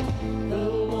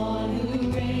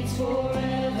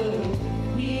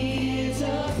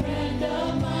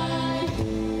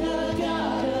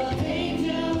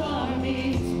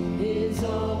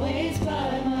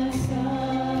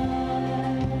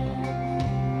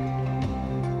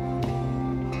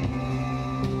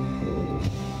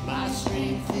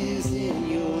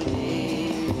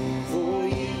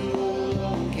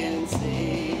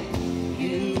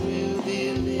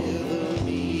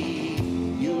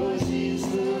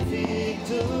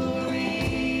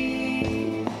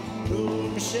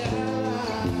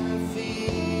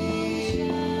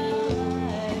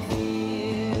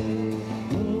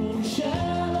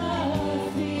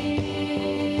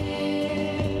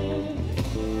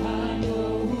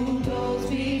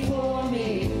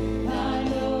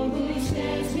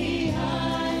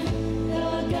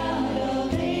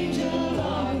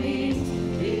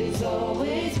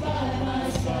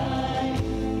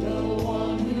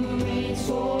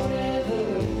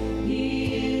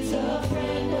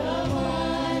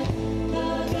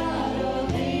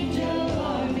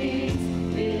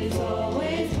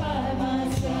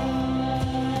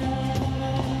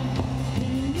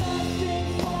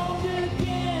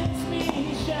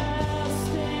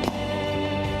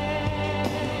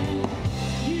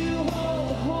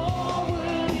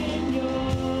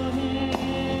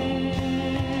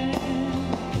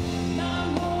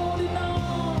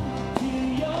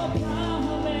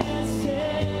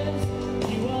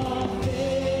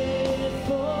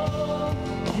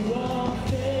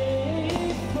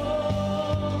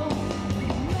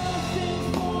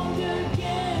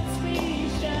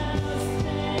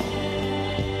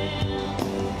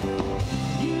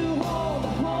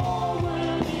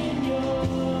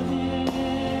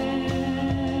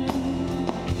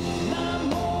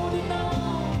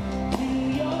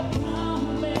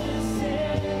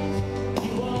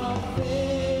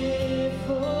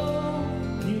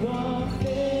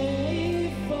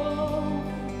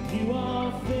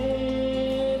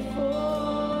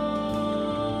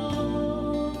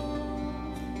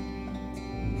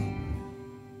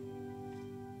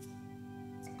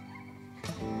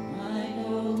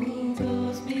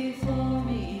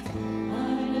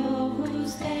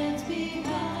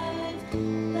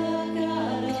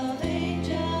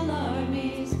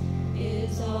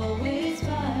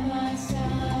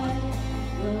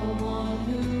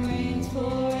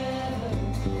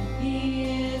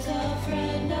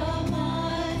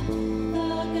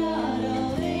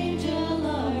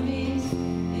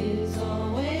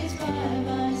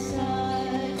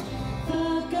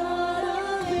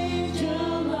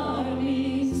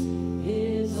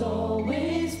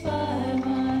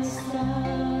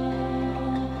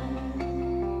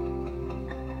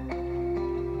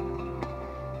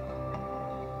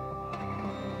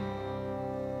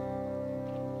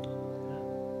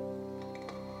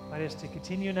 I invite us to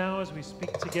continue now as we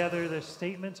speak together the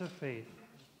statement of faith.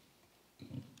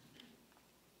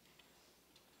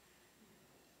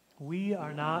 We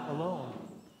are not alone.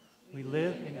 We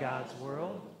live in God's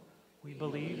world. We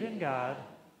believe in God,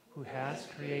 who has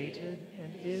created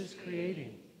and is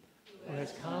creating, who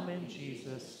has come in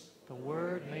Jesus, the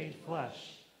Word made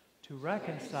flesh, to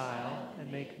reconcile and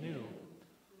make new,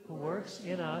 who works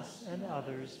in us and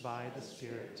others by the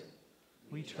Spirit.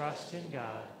 We trust in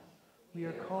God. We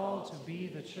are called to be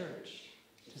the church,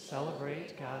 to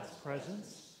celebrate God's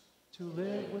presence, to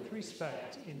live with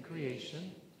respect in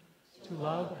creation, to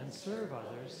love and serve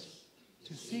others,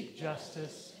 to seek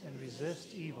justice and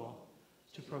resist evil,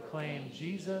 to proclaim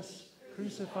Jesus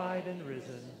crucified and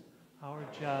risen, our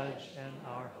judge and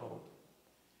our hope.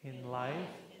 In life,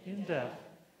 in death,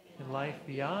 in life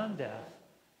beyond death,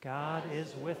 God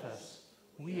is with us.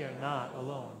 We are not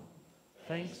alone.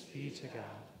 Thanks be to God.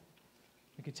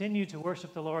 We continue to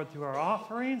worship the Lord through our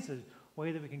offerings, a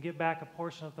way that we can give back a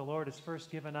portion that the Lord has first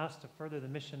given us to further the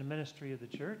mission and ministry of the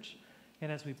church.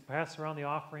 And as we pass around the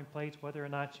offering plates, whether or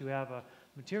not you have a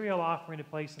material offering to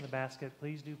place in the basket,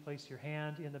 please do place your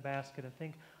hand in the basket and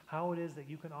think how it is that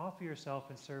you can offer yourself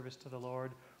in service to the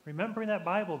Lord, remembering that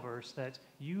Bible verse that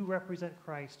you represent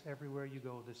Christ everywhere you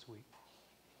go this week.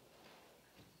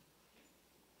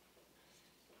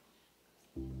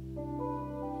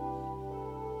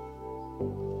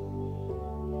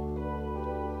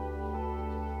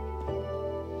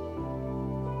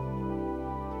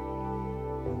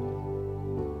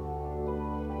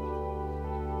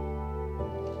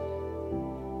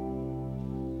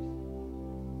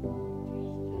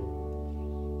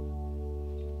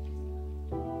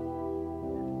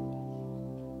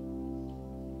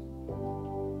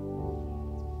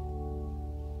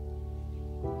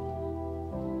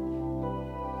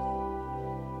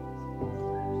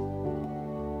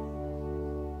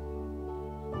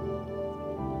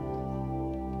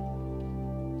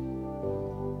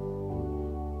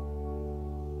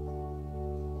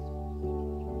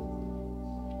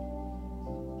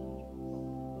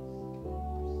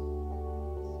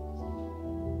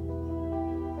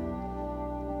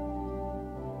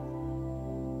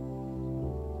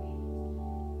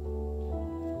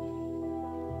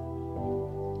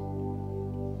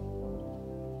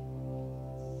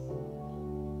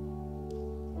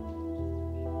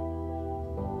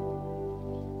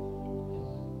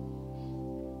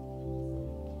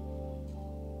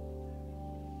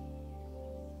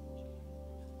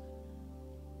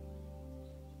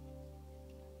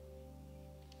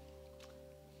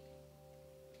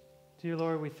 Dear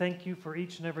Lord, we thank you for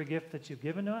each and every gift that you've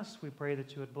given us. We pray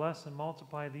that you would bless and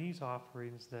multiply these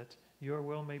offerings, that your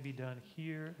will may be done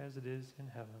here as it is in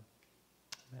heaven.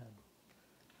 Amen.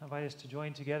 I invite us to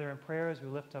join together in prayer as we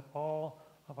lift up all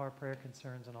of our prayer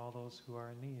concerns and all those who are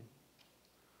in need.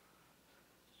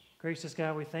 Gracious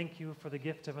God, we thank you for the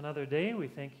gift of another day. We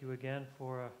thank you again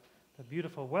for the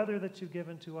beautiful weather that you've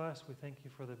given to us. We thank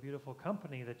you for the beautiful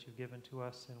company that you've given to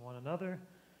us in one another.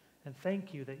 And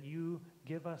thank you that you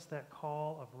give us that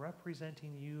call of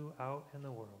representing you out in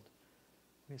the world.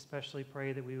 We especially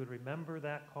pray that we would remember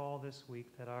that call this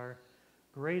week, that our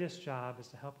greatest job is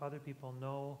to help other people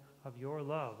know of your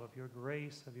love, of your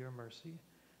grace, of your mercy.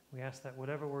 We ask that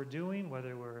whatever we're doing,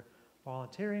 whether we're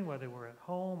volunteering, whether we're at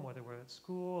home, whether we're at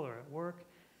school or at work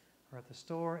or at the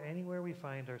store, anywhere we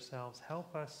find ourselves,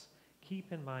 help us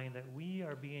keep in mind that we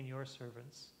are being your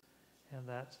servants, and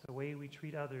that the way we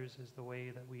treat others is the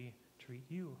way that we treat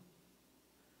you.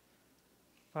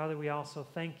 Father, we also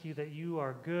thank you that you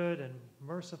are good and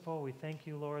merciful. We thank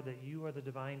you, Lord, that you are the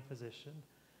divine physician.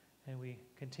 And we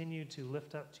continue to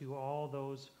lift up to all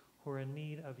those who are in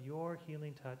need of your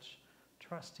healing touch,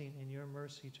 trusting in your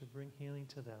mercy to bring healing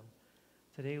to them.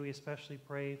 Today we especially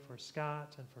pray for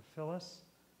Scott and for Phyllis.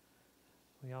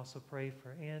 We also pray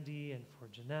for Andy and for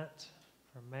Jeanette,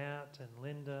 for Matt and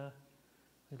Linda.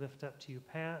 We lift up to you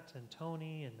Pat and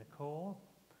Tony and Nicole.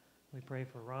 We pray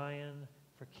for Ryan,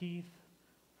 for Keith,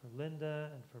 for Linda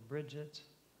and for Bridget,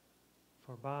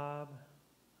 for Bob,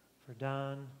 for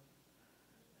Don,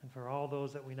 and for all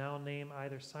those that we now name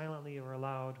either silently or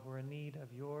aloud who are in need of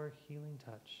your healing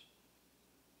touch.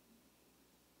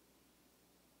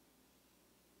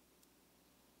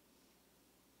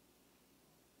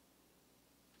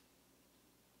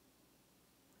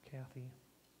 Kathy.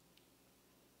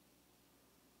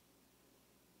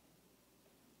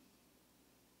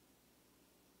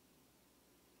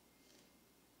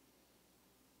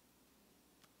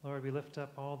 Lord, we lift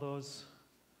up all those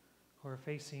who are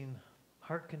facing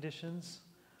heart conditions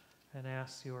and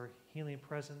ask your healing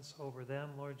presence over them.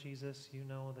 Lord Jesus, you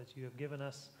know that you have given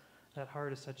us that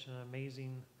heart is such an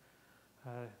amazing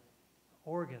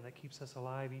organ that keeps us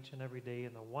alive each and every day,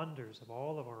 and the wonders of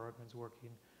all of our organs working.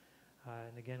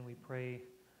 And again, we pray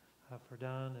for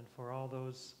Don and for all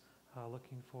those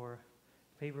looking for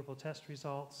favorable test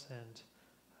results and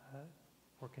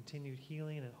for continued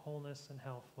healing and wholeness and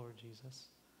health, Lord Jesus.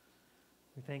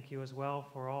 We thank you as well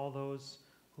for all those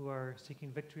who are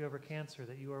seeking victory over cancer,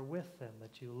 that you are with them,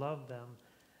 that you love them.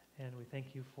 And we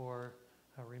thank you for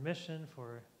remission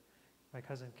for my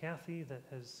cousin Kathy, that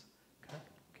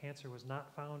cancer was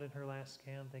not found in her last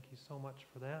scan. Thank you so much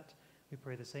for that. We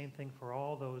pray the same thing for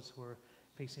all those who are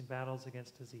facing battles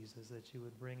against diseases, that you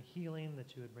would bring healing,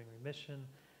 that you would bring remission,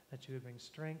 that you would bring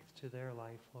strength to their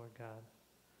life, Lord God.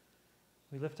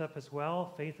 We lift up as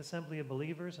well Faith Assembly of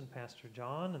Believers and Pastor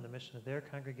John and the mission of their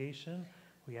congregation.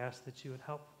 We ask that you would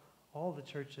help all the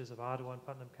churches of Ottawa and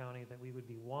Putnam County, that we would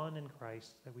be one in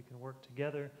Christ, that we can work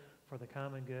together for the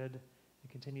common good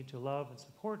and continue to love and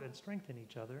support and strengthen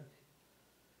each other.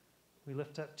 We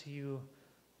lift up to you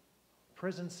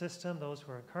prison system, those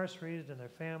who are incarcerated and their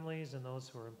families, and those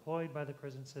who are employed by the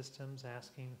prison systems,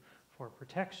 asking for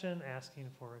protection, asking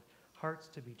for hearts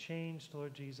to be changed,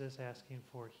 Lord Jesus, asking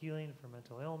for healing for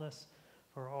mental illness,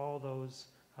 for all those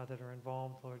that are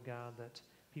involved, Lord God, that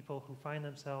people who find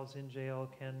themselves in jail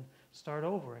can start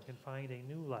over and can find a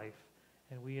new life.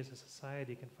 And we as a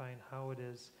society can find how it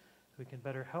is we can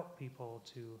better help people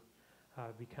to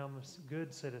become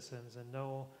good citizens and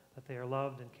know that they are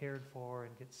loved and cared for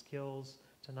and get skills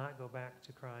to not go back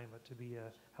to crime, but to be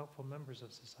helpful members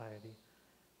of society.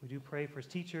 We do pray for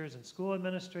teachers and school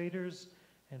administrators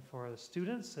and for the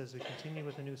students as we continue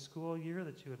with the new school year,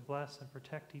 that you would bless and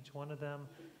protect each one of them.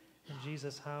 And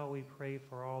Jesus, how we pray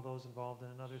for all those involved in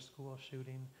another school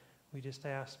shooting. We just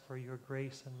ask for your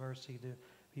grace and mercy to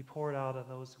be poured out on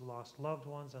those who lost loved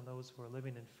ones, on those who are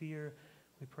living in fear.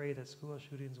 We pray that school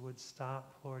shootings would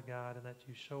stop, Lord God, and that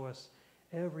you show us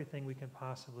everything we can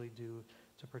possibly do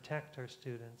to protect our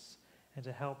students and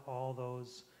to help all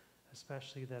those,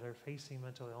 especially that are facing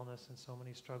mental illness and so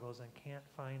many struggles and can't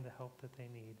find the help that they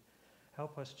need.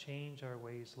 Help us change our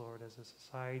ways, Lord, as a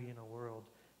society and a world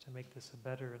to make this a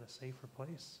better and a safer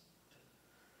place.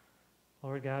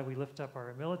 Lord God, we lift up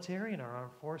our military and our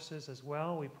armed forces as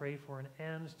well. We pray for an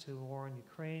end to the war in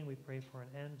Ukraine. We pray for an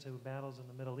end to battles in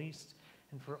the Middle East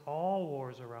and for all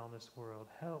wars around this world.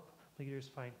 Help leaders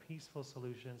find peaceful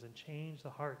solutions and change the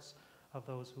hearts of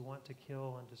those who want to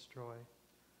kill and destroy.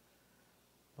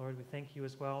 Lord, we thank you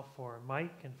as well for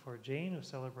Mike and for Jane, who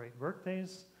celebrate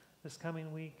birthdays this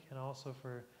coming week, and also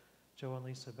for Joe and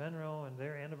Lisa Benro and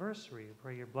their anniversary. We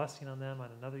pray your blessing on them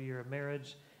on another year of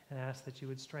marriage, and ask that you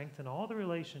would strengthen all the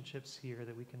relationships here,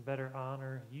 that we can better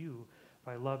honor you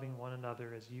by loving one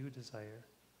another as you desire.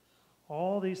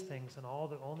 All these things and all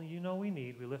that only you know we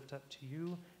need, we lift up to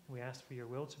you, and we ask for your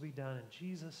will to be done in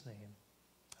Jesus' name.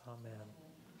 Amen.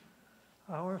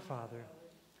 Our Father,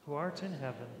 who art in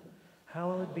heaven,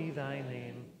 hallowed be thy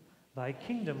name. Thy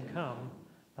kingdom come,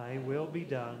 thy will be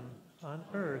done, on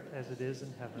earth as it is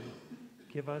in heaven.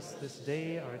 Give us this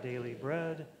day our daily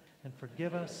bread, and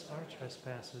forgive us our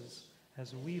trespasses,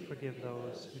 as we forgive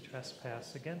those who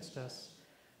trespass against us.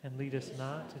 And lead us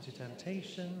not into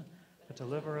temptation, but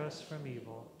deliver us from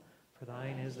evil. For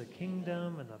thine is the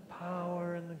kingdom, and the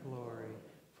power, and the glory,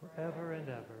 forever and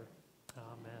ever.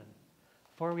 Amen.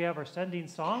 Before we have our sending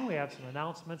song, we have some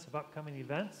announcements of upcoming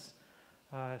events.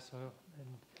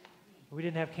 We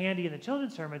didn't have candy in the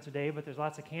children's sermon today, but there's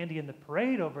lots of candy in the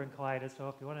parade over in Callida. So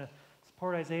if you want to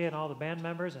support Isaiah and all the band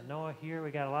members and Noah here,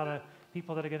 we got a lot of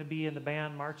people that are going to be in the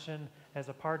band marching as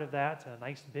a part of that. A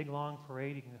nice big long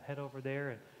parade. You can head over there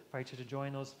and invite you to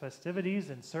join those festivities.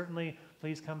 And certainly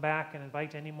please come back and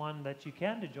invite anyone that you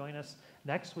can to join us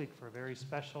next week for a very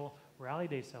special Rally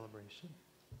Day celebration.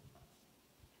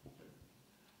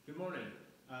 Good morning.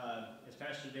 As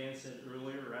Pastor Dan said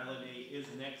earlier, Rally Day is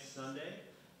next Sunday.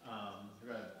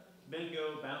 We're going to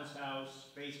bingo, bounce house,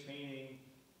 face painting,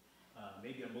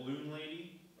 maybe a balloon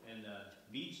lady, and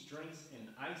beach drinks and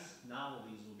ice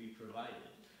novelties will be provided.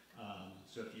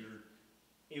 So if you're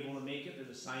able to make it,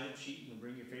 there's a sign-up sheet. You can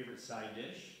bring your favorite side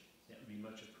dish. That would be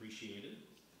much appreciated.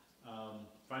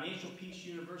 Financial Peace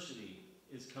University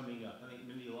is coming up. I think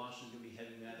Mindy Losh is going to be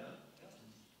heading that up.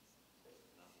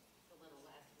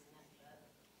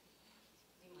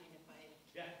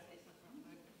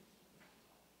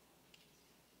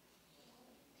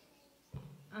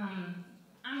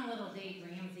 I'm a little Dave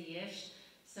Ramsey-ish,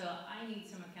 so I need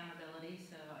some accountability,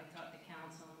 so I talked to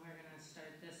council and we're going to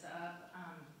start this up.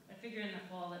 I figure in the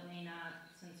fall it may not,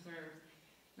 since we're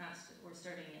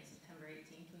starting at September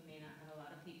 18th, we may not have a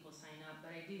lot of people sign up,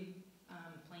 but I do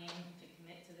plan to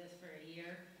commit to this for a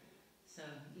year, so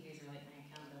you guys are like my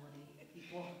accountability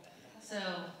people. So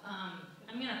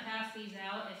I'm going to pass these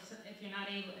out if you're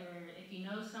not able, or if you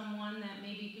know someone that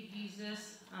maybe could use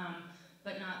this,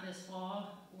 but not this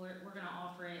fall. We're going to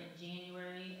offer it in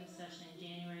January, a session in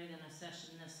January, then a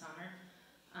session this summer.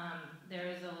 There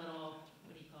is a little,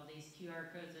 what do you call these,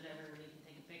 QR codes, whatever, where you can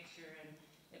take a picture and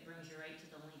it brings you right to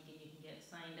the link and you can get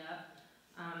signed up.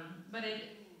 But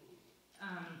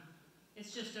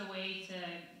it's just a way to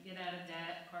get out of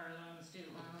debt, car loans,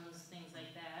 student loans, things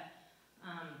like that.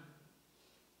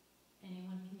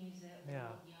 Anyone can use it. Yeah.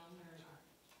 Young or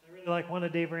I really like one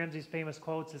of Dave Ramsey's famous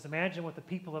quotes is, imagine what the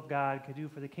people of God could do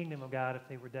for the kingdom of God if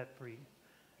they were debt-free.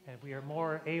 And we are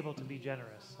more able to be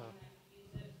generous. So.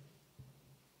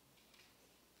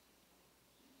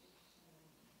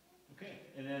 Okay,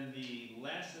 and then the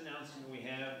last announcement we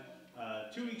have,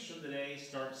 2 weeks from today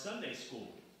starts Sunday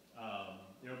school.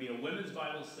 There will be a women's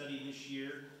Bible study this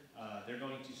year. They're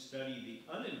going to study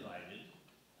the uninvited.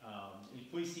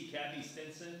 And please see Kathy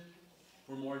Stinson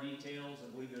for more details.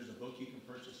 I believe there's a book you can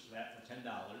purchase for that for $10.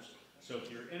 So if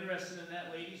you're interested in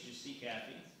that, ladies, just see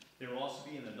Kathy. There will also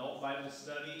be an adult Bible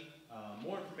study.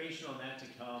 More information on that to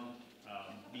come.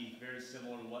 Be very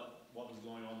similar to what was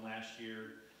going on last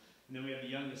year. And then we have the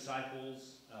Young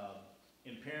Disciples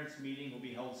and Parents meeting will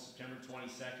be held September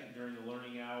 22nd during the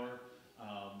learning hour.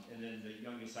 And then the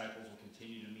Young Disciples will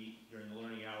continue to meet during the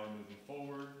learning hour moving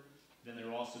forward. Then there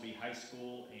will also be high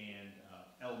school and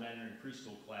elementary and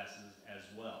preschool classes as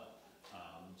well.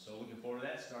 So looking forward to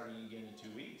that starting again in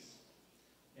 2 weeks.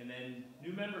 And then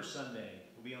New Member Sunday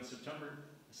will be on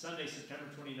Sunday, September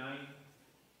 29th.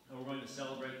 And we're going to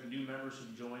celebrate the new members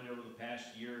who've joined over the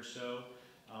past year or so.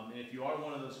 And if you are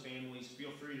one of those families, feel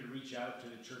free to reach out to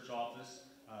the church office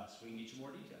so we can get you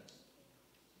more details.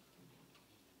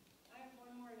 I have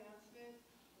one more announcement.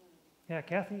 Yeah,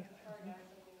 Kathy? Sorry, guys,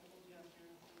 I think I'll hold you up here.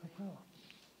 No problem.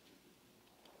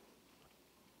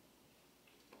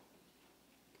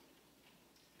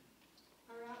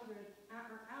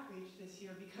 Our outreach this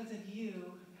year, because of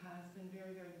you, has been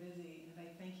very, very busy, and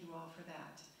I thank you all for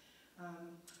that.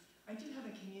 I do have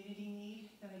a community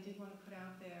need that I did want to put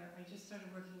out there. I just started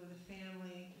working with a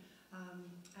family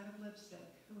out of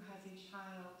Lipstick who has a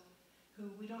child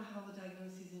who we don't have all the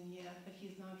diagnoses in yet, but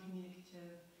he is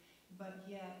non-communicative, but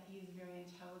yet he is very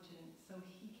intelligent. So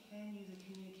he can use a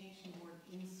communication board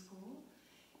in school.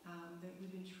 That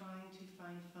we've been trying to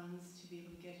find funds to be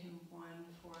able to get him one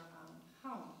for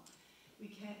home. We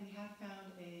have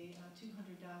found a $200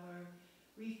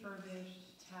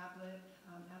 refurbished tablet,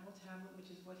 Apple tablet, which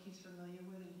is what he's familiar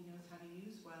with and he knows how to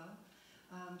use well.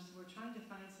 So we're trying to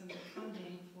find some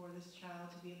funding for this child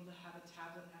to be able to have a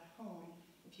tablet at home,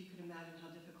 if you could imagine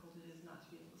how difficult it is not to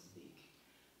be able to speak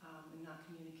and not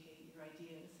communicate your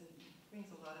ideas. It brings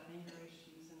a lot of anger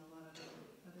issues and a lot of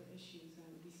other issues, and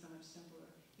it would be so much simpler.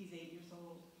 He's 8 years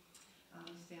old.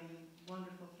 His family,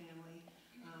 wonderful family.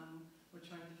 We're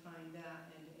trying to find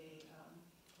that and the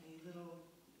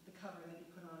cover that you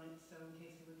put on it, so in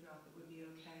case it would drop, it would be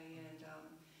okay. And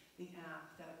the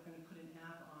app, that we're going to put an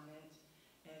app on it.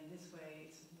 And this way,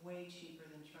 it's way cheaper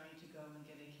than trying to go and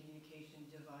get a communication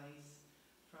device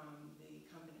from the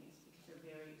companies because they're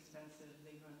very expensive.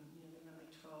 They run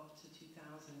like $12,000 to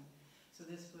 $2,000. So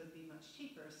this would be much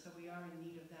cheaper. So we are in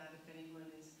need of that. If anyone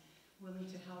is willing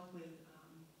to help with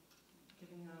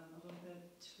giving a little bit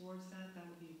towards that, that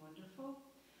would be wonderful.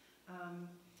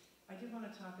 I did want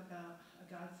to talk about a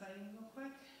God sighting real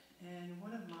quick, and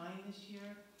one of mine this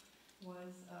year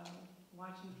was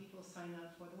watching people sign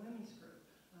up for the women's group.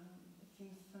 It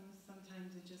seems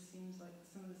sometimes it just seems like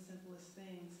some of the simplest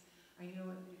things. I know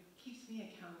it keeps me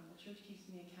accountable. Church keeps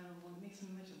me accountable, and it makes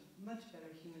me a much better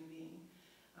human being.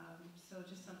 So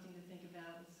just something to think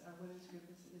about. Our women's group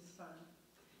is fun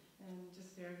and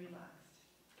just very relaxed.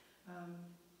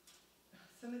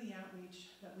 Some of the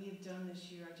outreach that we have done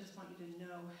this year, I just want you to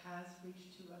know, has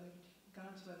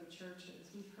gone to other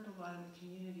churches. We've heard a lot in the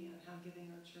community on how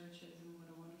giving our church is and what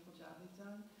a wonderful job we've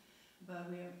done. But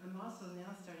I'm also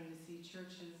now starting to see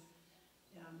churches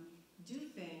do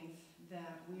things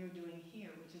that we are doing here,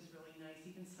 which is really nice.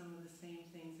 Even some of the same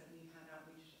things that we've had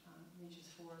outreaches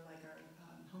for, like our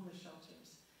homeless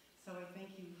shelters. So I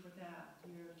thank you for that.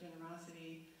 Your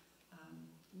generosity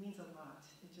means a lot.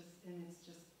 It's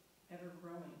just ever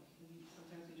growing.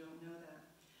 Sometimes we don't know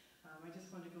that. I just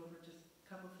wanted to go over just a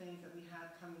couple things that we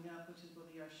have coming up, which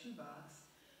will be our shoebox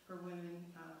for women,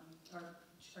 our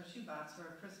shoebox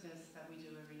for our Christmas that we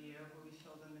do every year, where we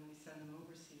fill them and we send them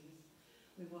overseas.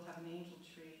 We will have an angel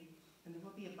tree, and there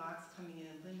will be a box coming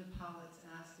in. Linda Pollitt's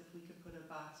asked if we could put a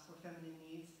box for feminine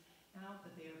needs out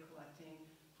that they are collecting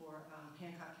for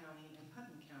Hancock County and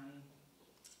Putnam County.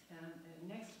 And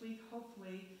next week,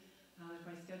 hopefully, If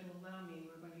my schedule will allow me,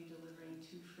 we're going to be delivering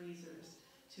 2 freezers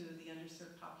to the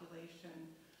underserved population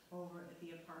over at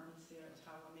the apartments there at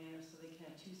Tower Manor, so they can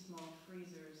have 2 small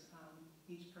freezers.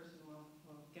 Each person will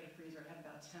get a freezer. I have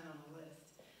about 10 on the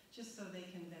list, just so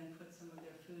they can then put some of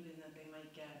their food in that they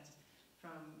might get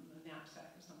from a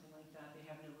knapsack or something like that. They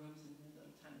have no rooms in the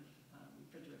little tiny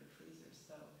refrigerator freezers,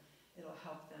 so it'll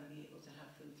help them be able to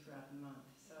have food throughout the month.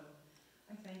 So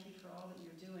I thank you for all that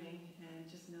you're doing, and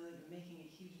just know that you're making a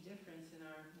huge difference in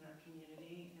our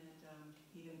community, and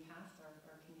even past our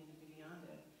community beyond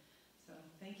it. So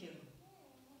thank you.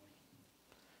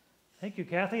 Thank you,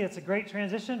 Kathy. It's a great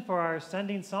transition for our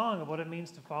sending song of what it means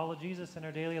to follow Jesus in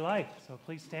our daily life. So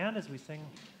please stand as we sing,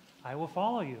 I Will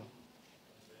Follow You.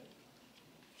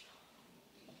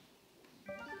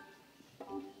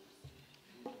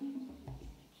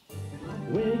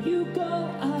 Where you go,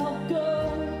 I'll go.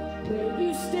 Where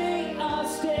you stay, I'll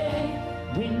stay.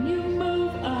 When you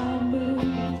move, I'll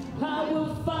move. I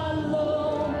will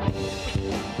follow.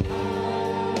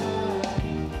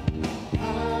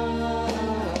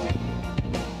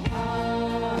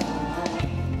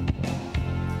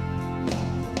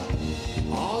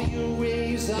 All your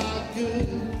ways are good.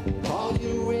 All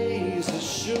your ways are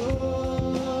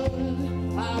sure.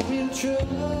 I will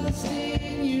trust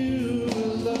in you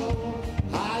alone.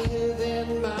 Higher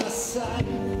than my sight,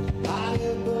 high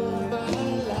above my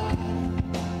life.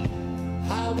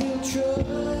 I will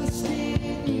trust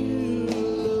in you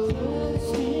alone.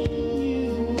 Trust in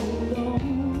you alone.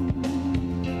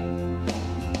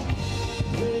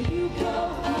 Where you go,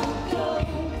 I'll go.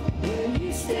 Where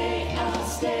you stay, I'll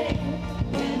stay.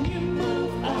 When you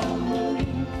move, I'll move.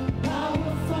 I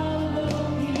will follow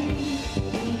you.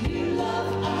 When you love,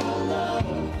 I'll love.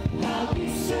 How you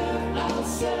serve, I'll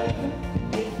serve.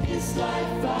 If this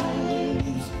life I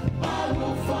lose, I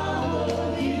will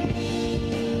follow you.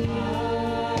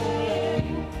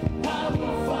 I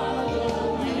will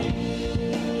follow you.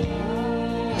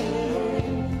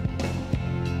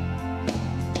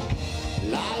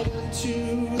 Light unto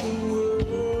the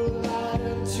world, light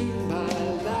unto my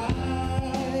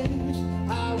life.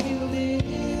 I will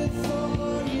live for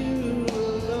you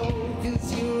alone, 'cause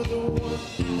you're the one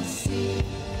I see,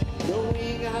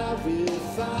 knowing I will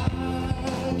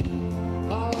find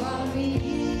all I need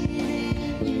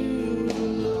in you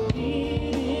alone.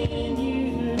 In you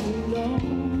alone.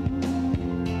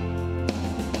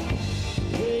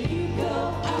 Where you go,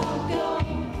 I'll go.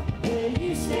 Where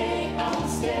you stay, I'll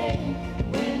stay.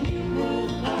 When you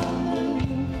move, I'll move.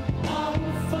 I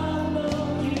will follow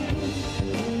you.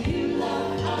 Who you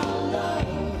love, I'll love.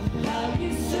 How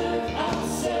you serve, I'll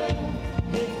serve.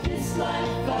 If this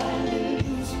life I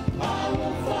lose, I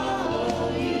will follow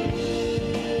you.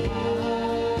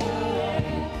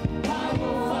 I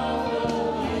will follow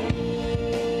you.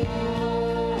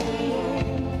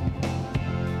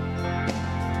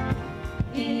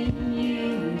 In you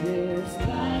there's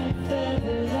life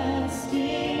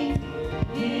everlasting.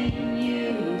 In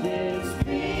you there's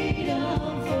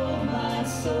freedom for my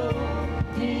soul.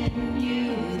 In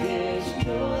you there's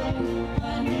joy,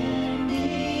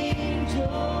 unending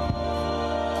joy.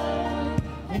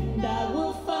 And I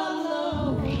will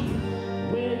follow you.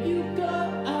 Where you go,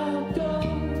 I'll go.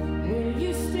 Where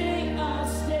you stay, I'll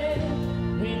stay.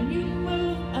 When you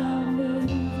move, I'll move.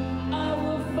 I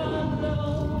will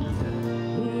follow.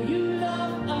 Who you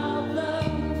love, I'll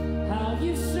love. How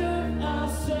you serve, I'll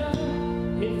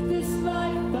serve. If this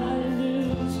life I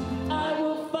lose, I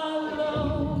will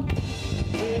follow.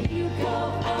 Where you go,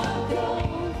 I'll go.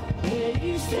 Where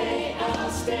you stay, I'll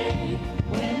stay.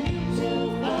 When you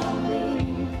move, I'll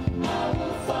move. I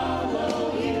will follow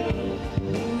you.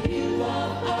 Who you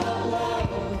love, I'll love.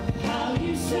 How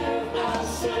you serve, I'll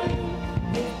serve.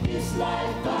 If this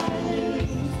life I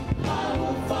lose, I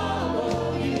will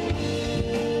follow you.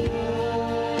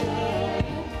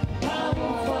 I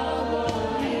will follow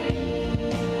you.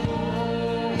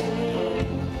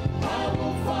 I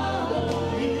will follow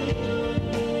you.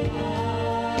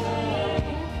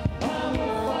 I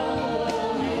will follow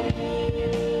you.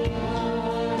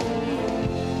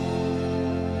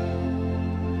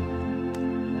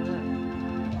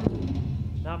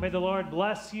 Now may the Lord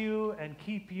bless you and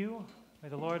keep you. May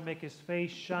the Lord make his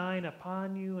face shine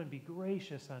upon you and be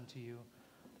gracious unto you.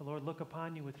 The Lord look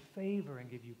upon you with favor and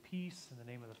give you peace in the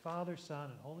name of the Father, Son,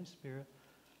 and Holy Spirit.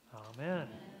 Amen.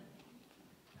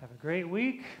 Have a great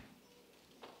week.